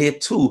 they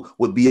too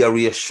will be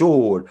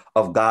reassured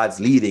of God's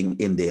leading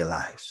in their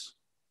lives.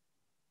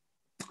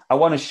 I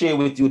want to share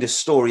with you this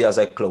story as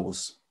I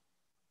close.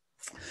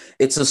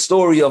 It's a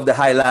story of the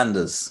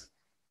Highlanders.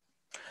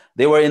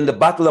 They were in the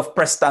Battle of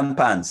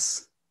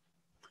Prestonpans,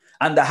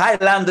 and the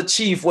Highlander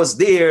chief was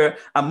there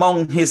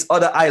among his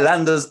other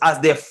Highlanders as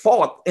they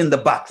fought in the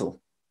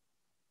battle.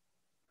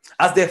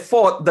 As they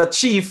fought, the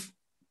chief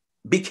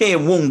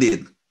became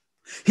wounded.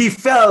 He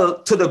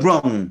fell to the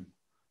ground.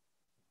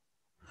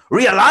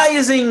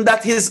 Realizing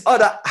that his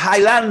other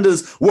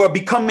Highlanders were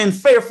becoming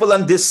fearful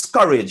and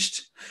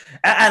discouraged,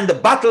 and the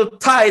battle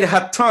tide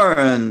had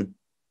turned,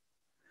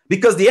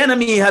 because the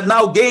enemy had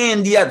now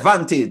gained the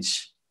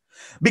advantage.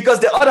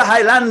 Because the other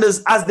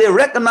Highlanders, as they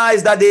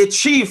recognized that their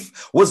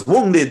chief was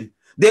wounded,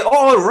 they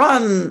all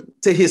ran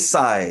to his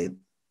side.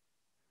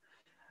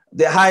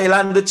 The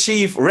Highlander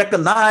chief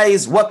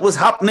recognized what was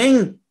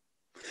happening,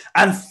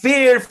 and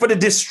feared for the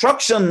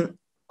destruction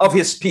of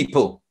his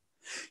people,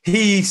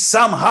 he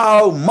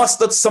somehow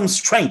mustered some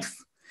strength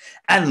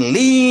and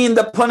leaned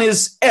upon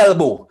his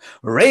elbow,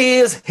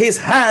 raised his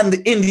hand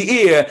in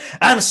the air,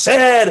 and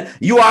said,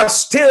 "You are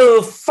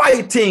still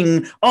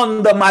fighting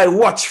under my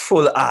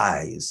watchful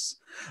eyes."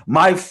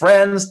 My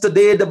friends,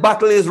 today the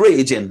battle is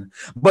raging,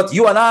 but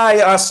you and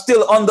I are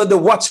still under the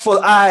watchful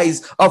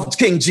eyes of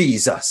King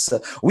Jesus.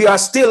 We are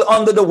still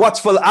under the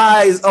watchful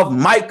eyes of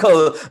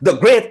Michael, the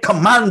great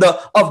commander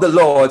of the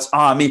Lord's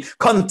army.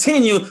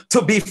 Continue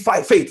to be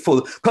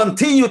faithful.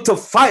 Continue to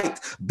fight.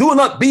 Do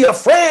not be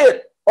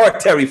afraid or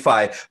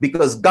terrified,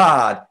 because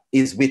God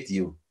is with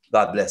you.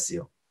 God bless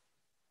you.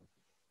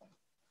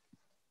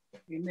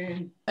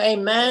 Amen.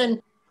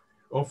 Amen.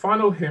 Our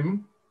final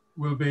hymn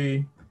will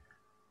be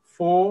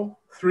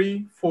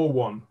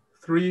 4341.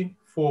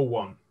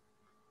 341.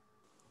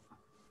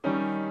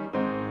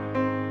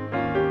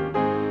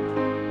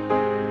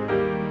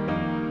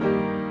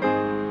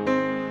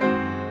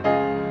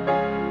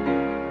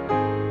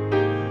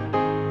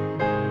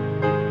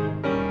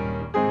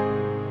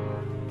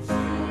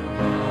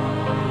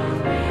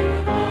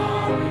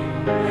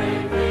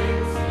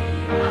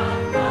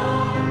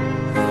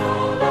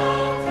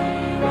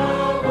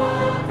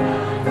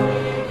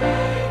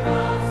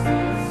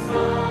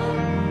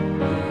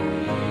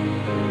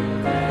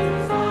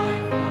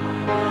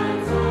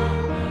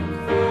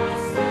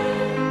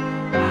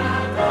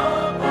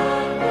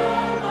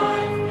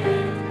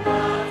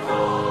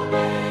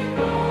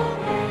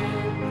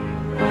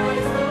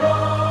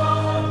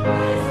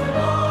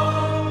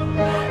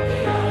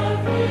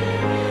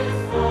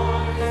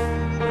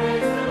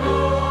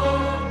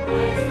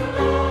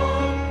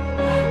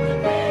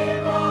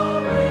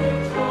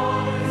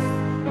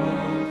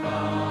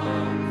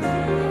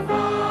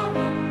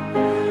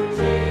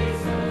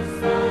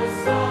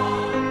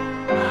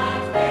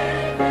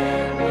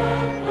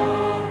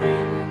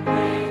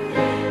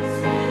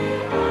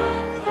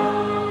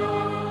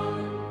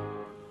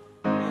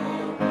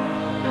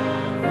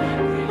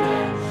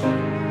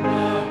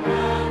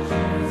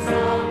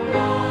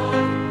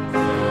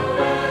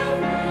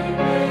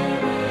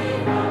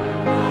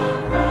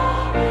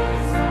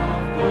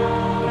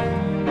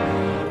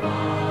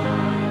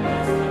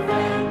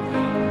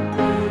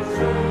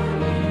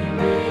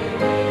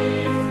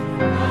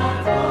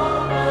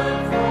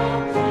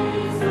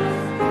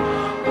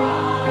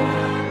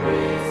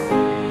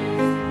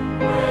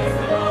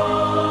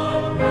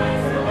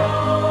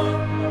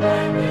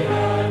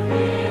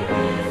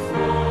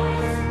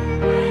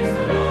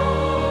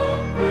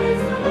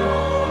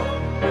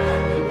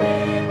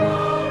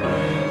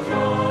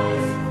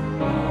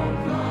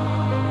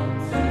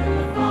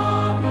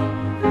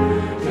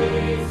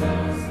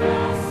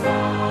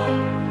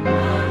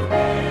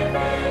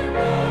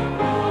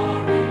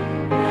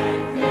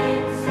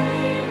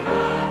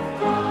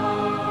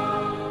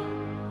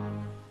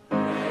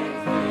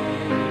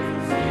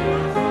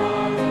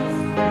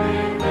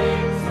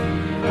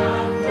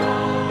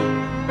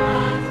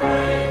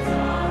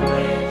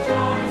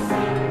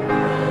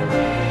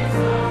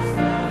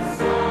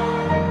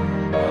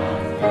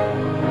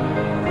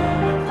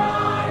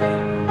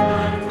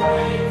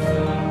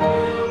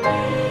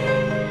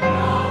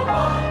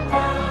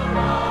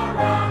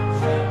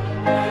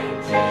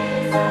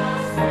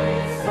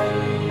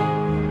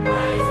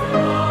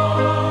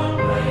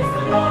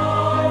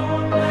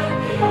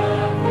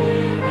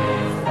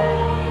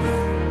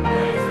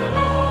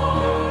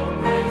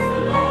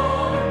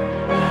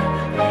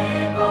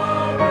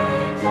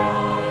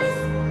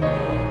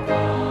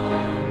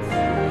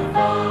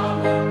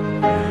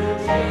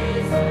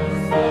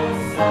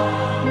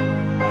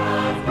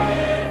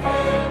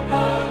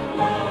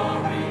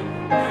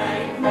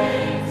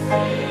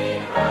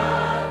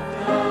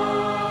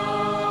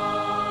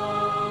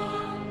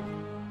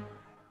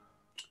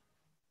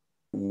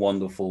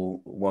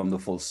 Wonderful,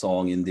 wonderful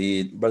song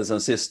indeed. Brothers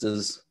and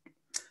sisters,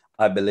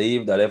 I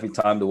believe that every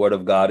time the word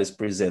of God is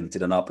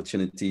presented, an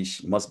opportunity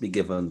must be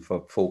given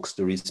for folks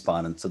to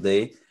respond. And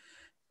today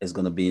is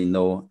going to be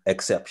no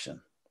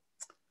exception.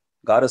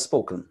 God has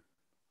spoken.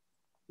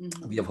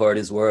 We have heard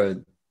his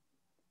word.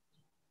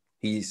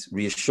 He's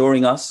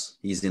reassuring us.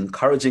 He's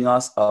encouraging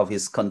us of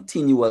his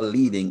continual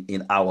leading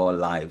in our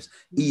lives,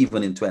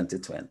 even in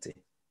 2020.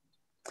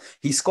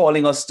 He's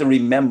calling us to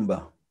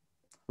remember,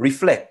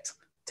 reflect,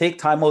 take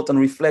time out and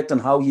reflect on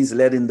how he's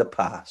led in the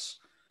past.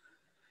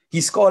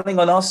 He's calling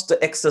on us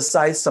to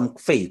exercise some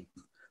faith,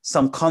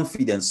 some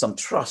confidence, some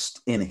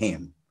trust in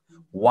him.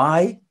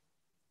 Why?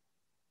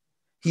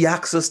 He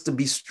asks us to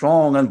be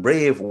strong and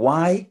brave.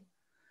 Why?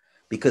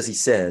 Because he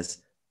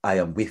says, I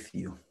am with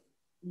you.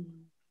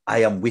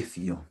 I am with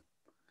you.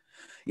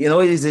 You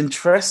know, it is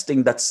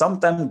interesting that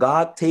sometimes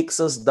God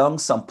takes us down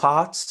some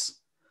paths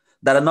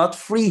that are not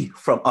free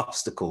from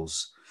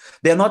obstacles.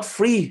 They're not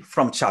free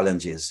from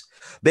challenges.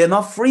 They're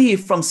not free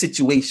from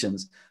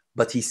situations.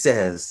 But he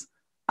says,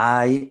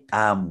 I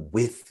am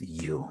with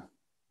you.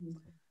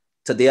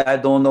 Today, I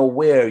don't know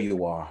where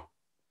you are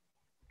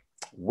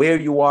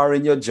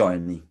in your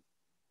journey.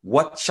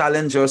 what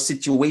challenge or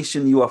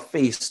situation you are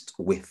faced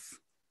with.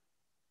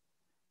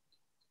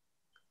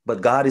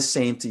 But God is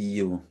saying to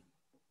you,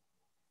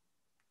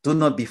 do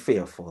not be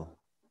fearful.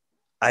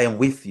 I am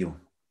with you.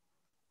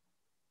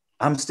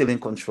 I'm still in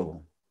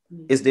control.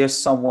 Is there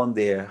someone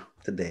there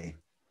today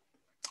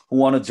who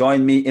want to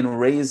join me in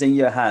raising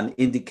your hand,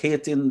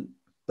 indicating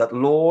that,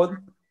 Lord,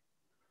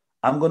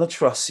 I'm going to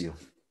trust you.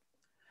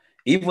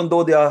 Even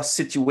though there are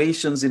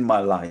situations in my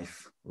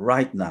life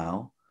right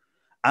now,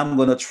 I'm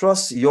going to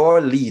trust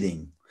your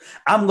leading.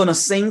 I'm going to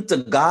sing to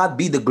God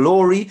be the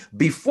glory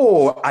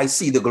before I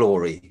see the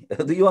glory.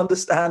 Do you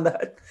understand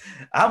that?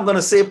 I'm going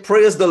to say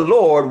praise the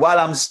Lord while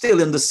I'm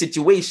still in the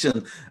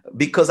situation,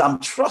 because I'm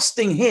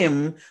trusting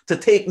him to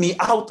take me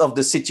out of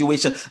the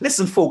situation.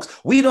 Listen, folks,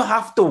 we don't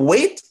have to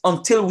wait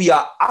until we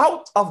are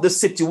out of the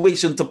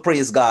situation to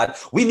praise God.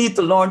 We need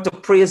to learn to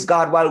praise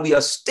God while we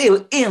are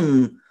still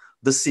in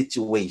the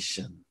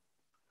situation.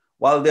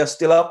 While there are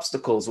still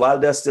obstacles, while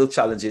there are still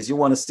challenges, you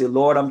want to say,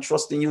 Lord, I'm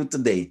trusting you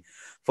today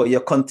for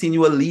your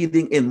continual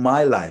leading in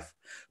my life.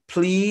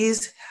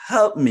 Please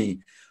help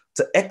me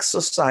to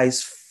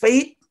exercise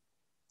faith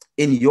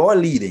in your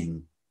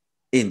leading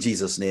in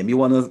Jesus' name. You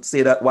want to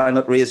say that? Why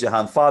not raise your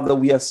hand? Father,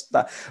 we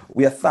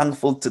are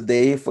thankful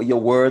today for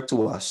your word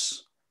to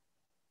us.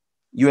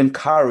 You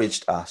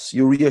encouraged us.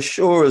 You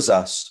reassured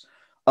us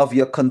of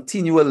your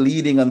continual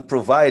leading and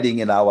providing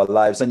in our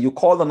lives. And you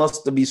call on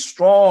us to be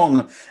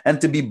strong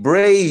and to be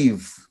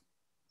brave,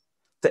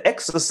 to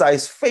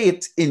exercise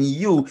faith in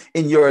you,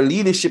 in your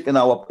leadership in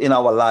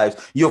our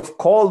lives. You've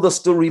called us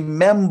to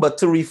remember,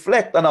 to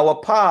reflect on our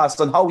past,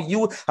 on how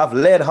you have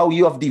led, how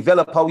you have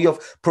developed, how you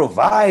have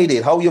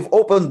provided, how you've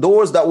opened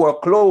doors that were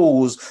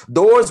closed,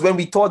 doors when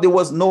we thought there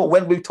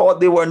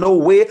were no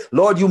way.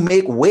 Lord, you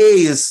make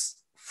ways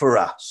for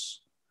us.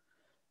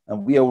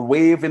 And we are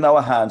waving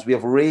our hands. We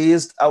have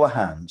raised our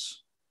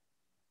hands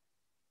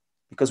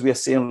because we are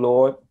saying,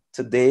 Lord,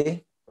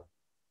 today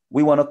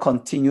we want to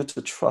continue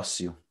to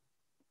trust you.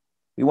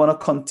 We want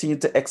to continue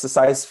to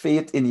exercise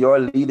faith in your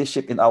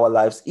leadership in our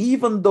lives,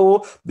 even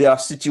though there are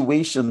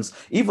situations,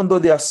 even though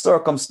there are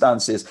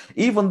circumstances,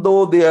 even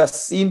though there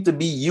seem to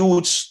be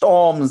huge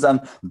storms and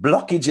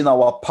blockage in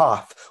our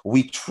path.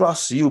 We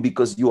trust you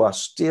because you are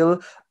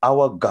still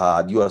our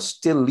God. You are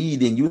still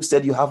leading. You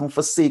said you haven't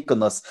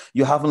forsaken us.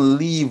 You haven't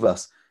leave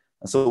us.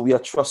 And so we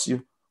trust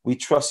you. We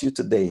trust you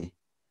today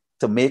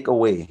to make a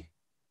way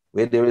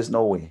where there is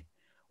no way.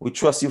 We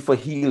trust you for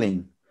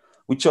healing.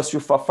 We trust you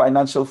for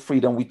financial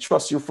freedom. We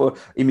trust you for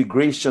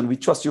immigration. We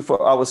trust you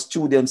for our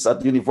students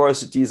at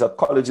universities, at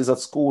colleges, at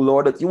school,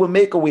 Lord, that you will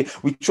make a way.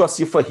 We trust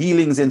you for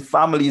healings in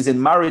families,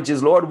 in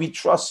marriages. Lord, we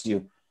trust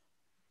you.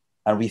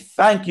 And we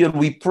thank you and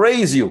we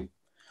praise you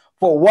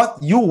for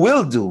what you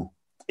will do.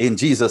 In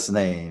Jesus'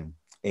 name,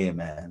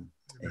 amen.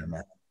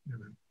 Amen.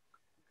 Amen.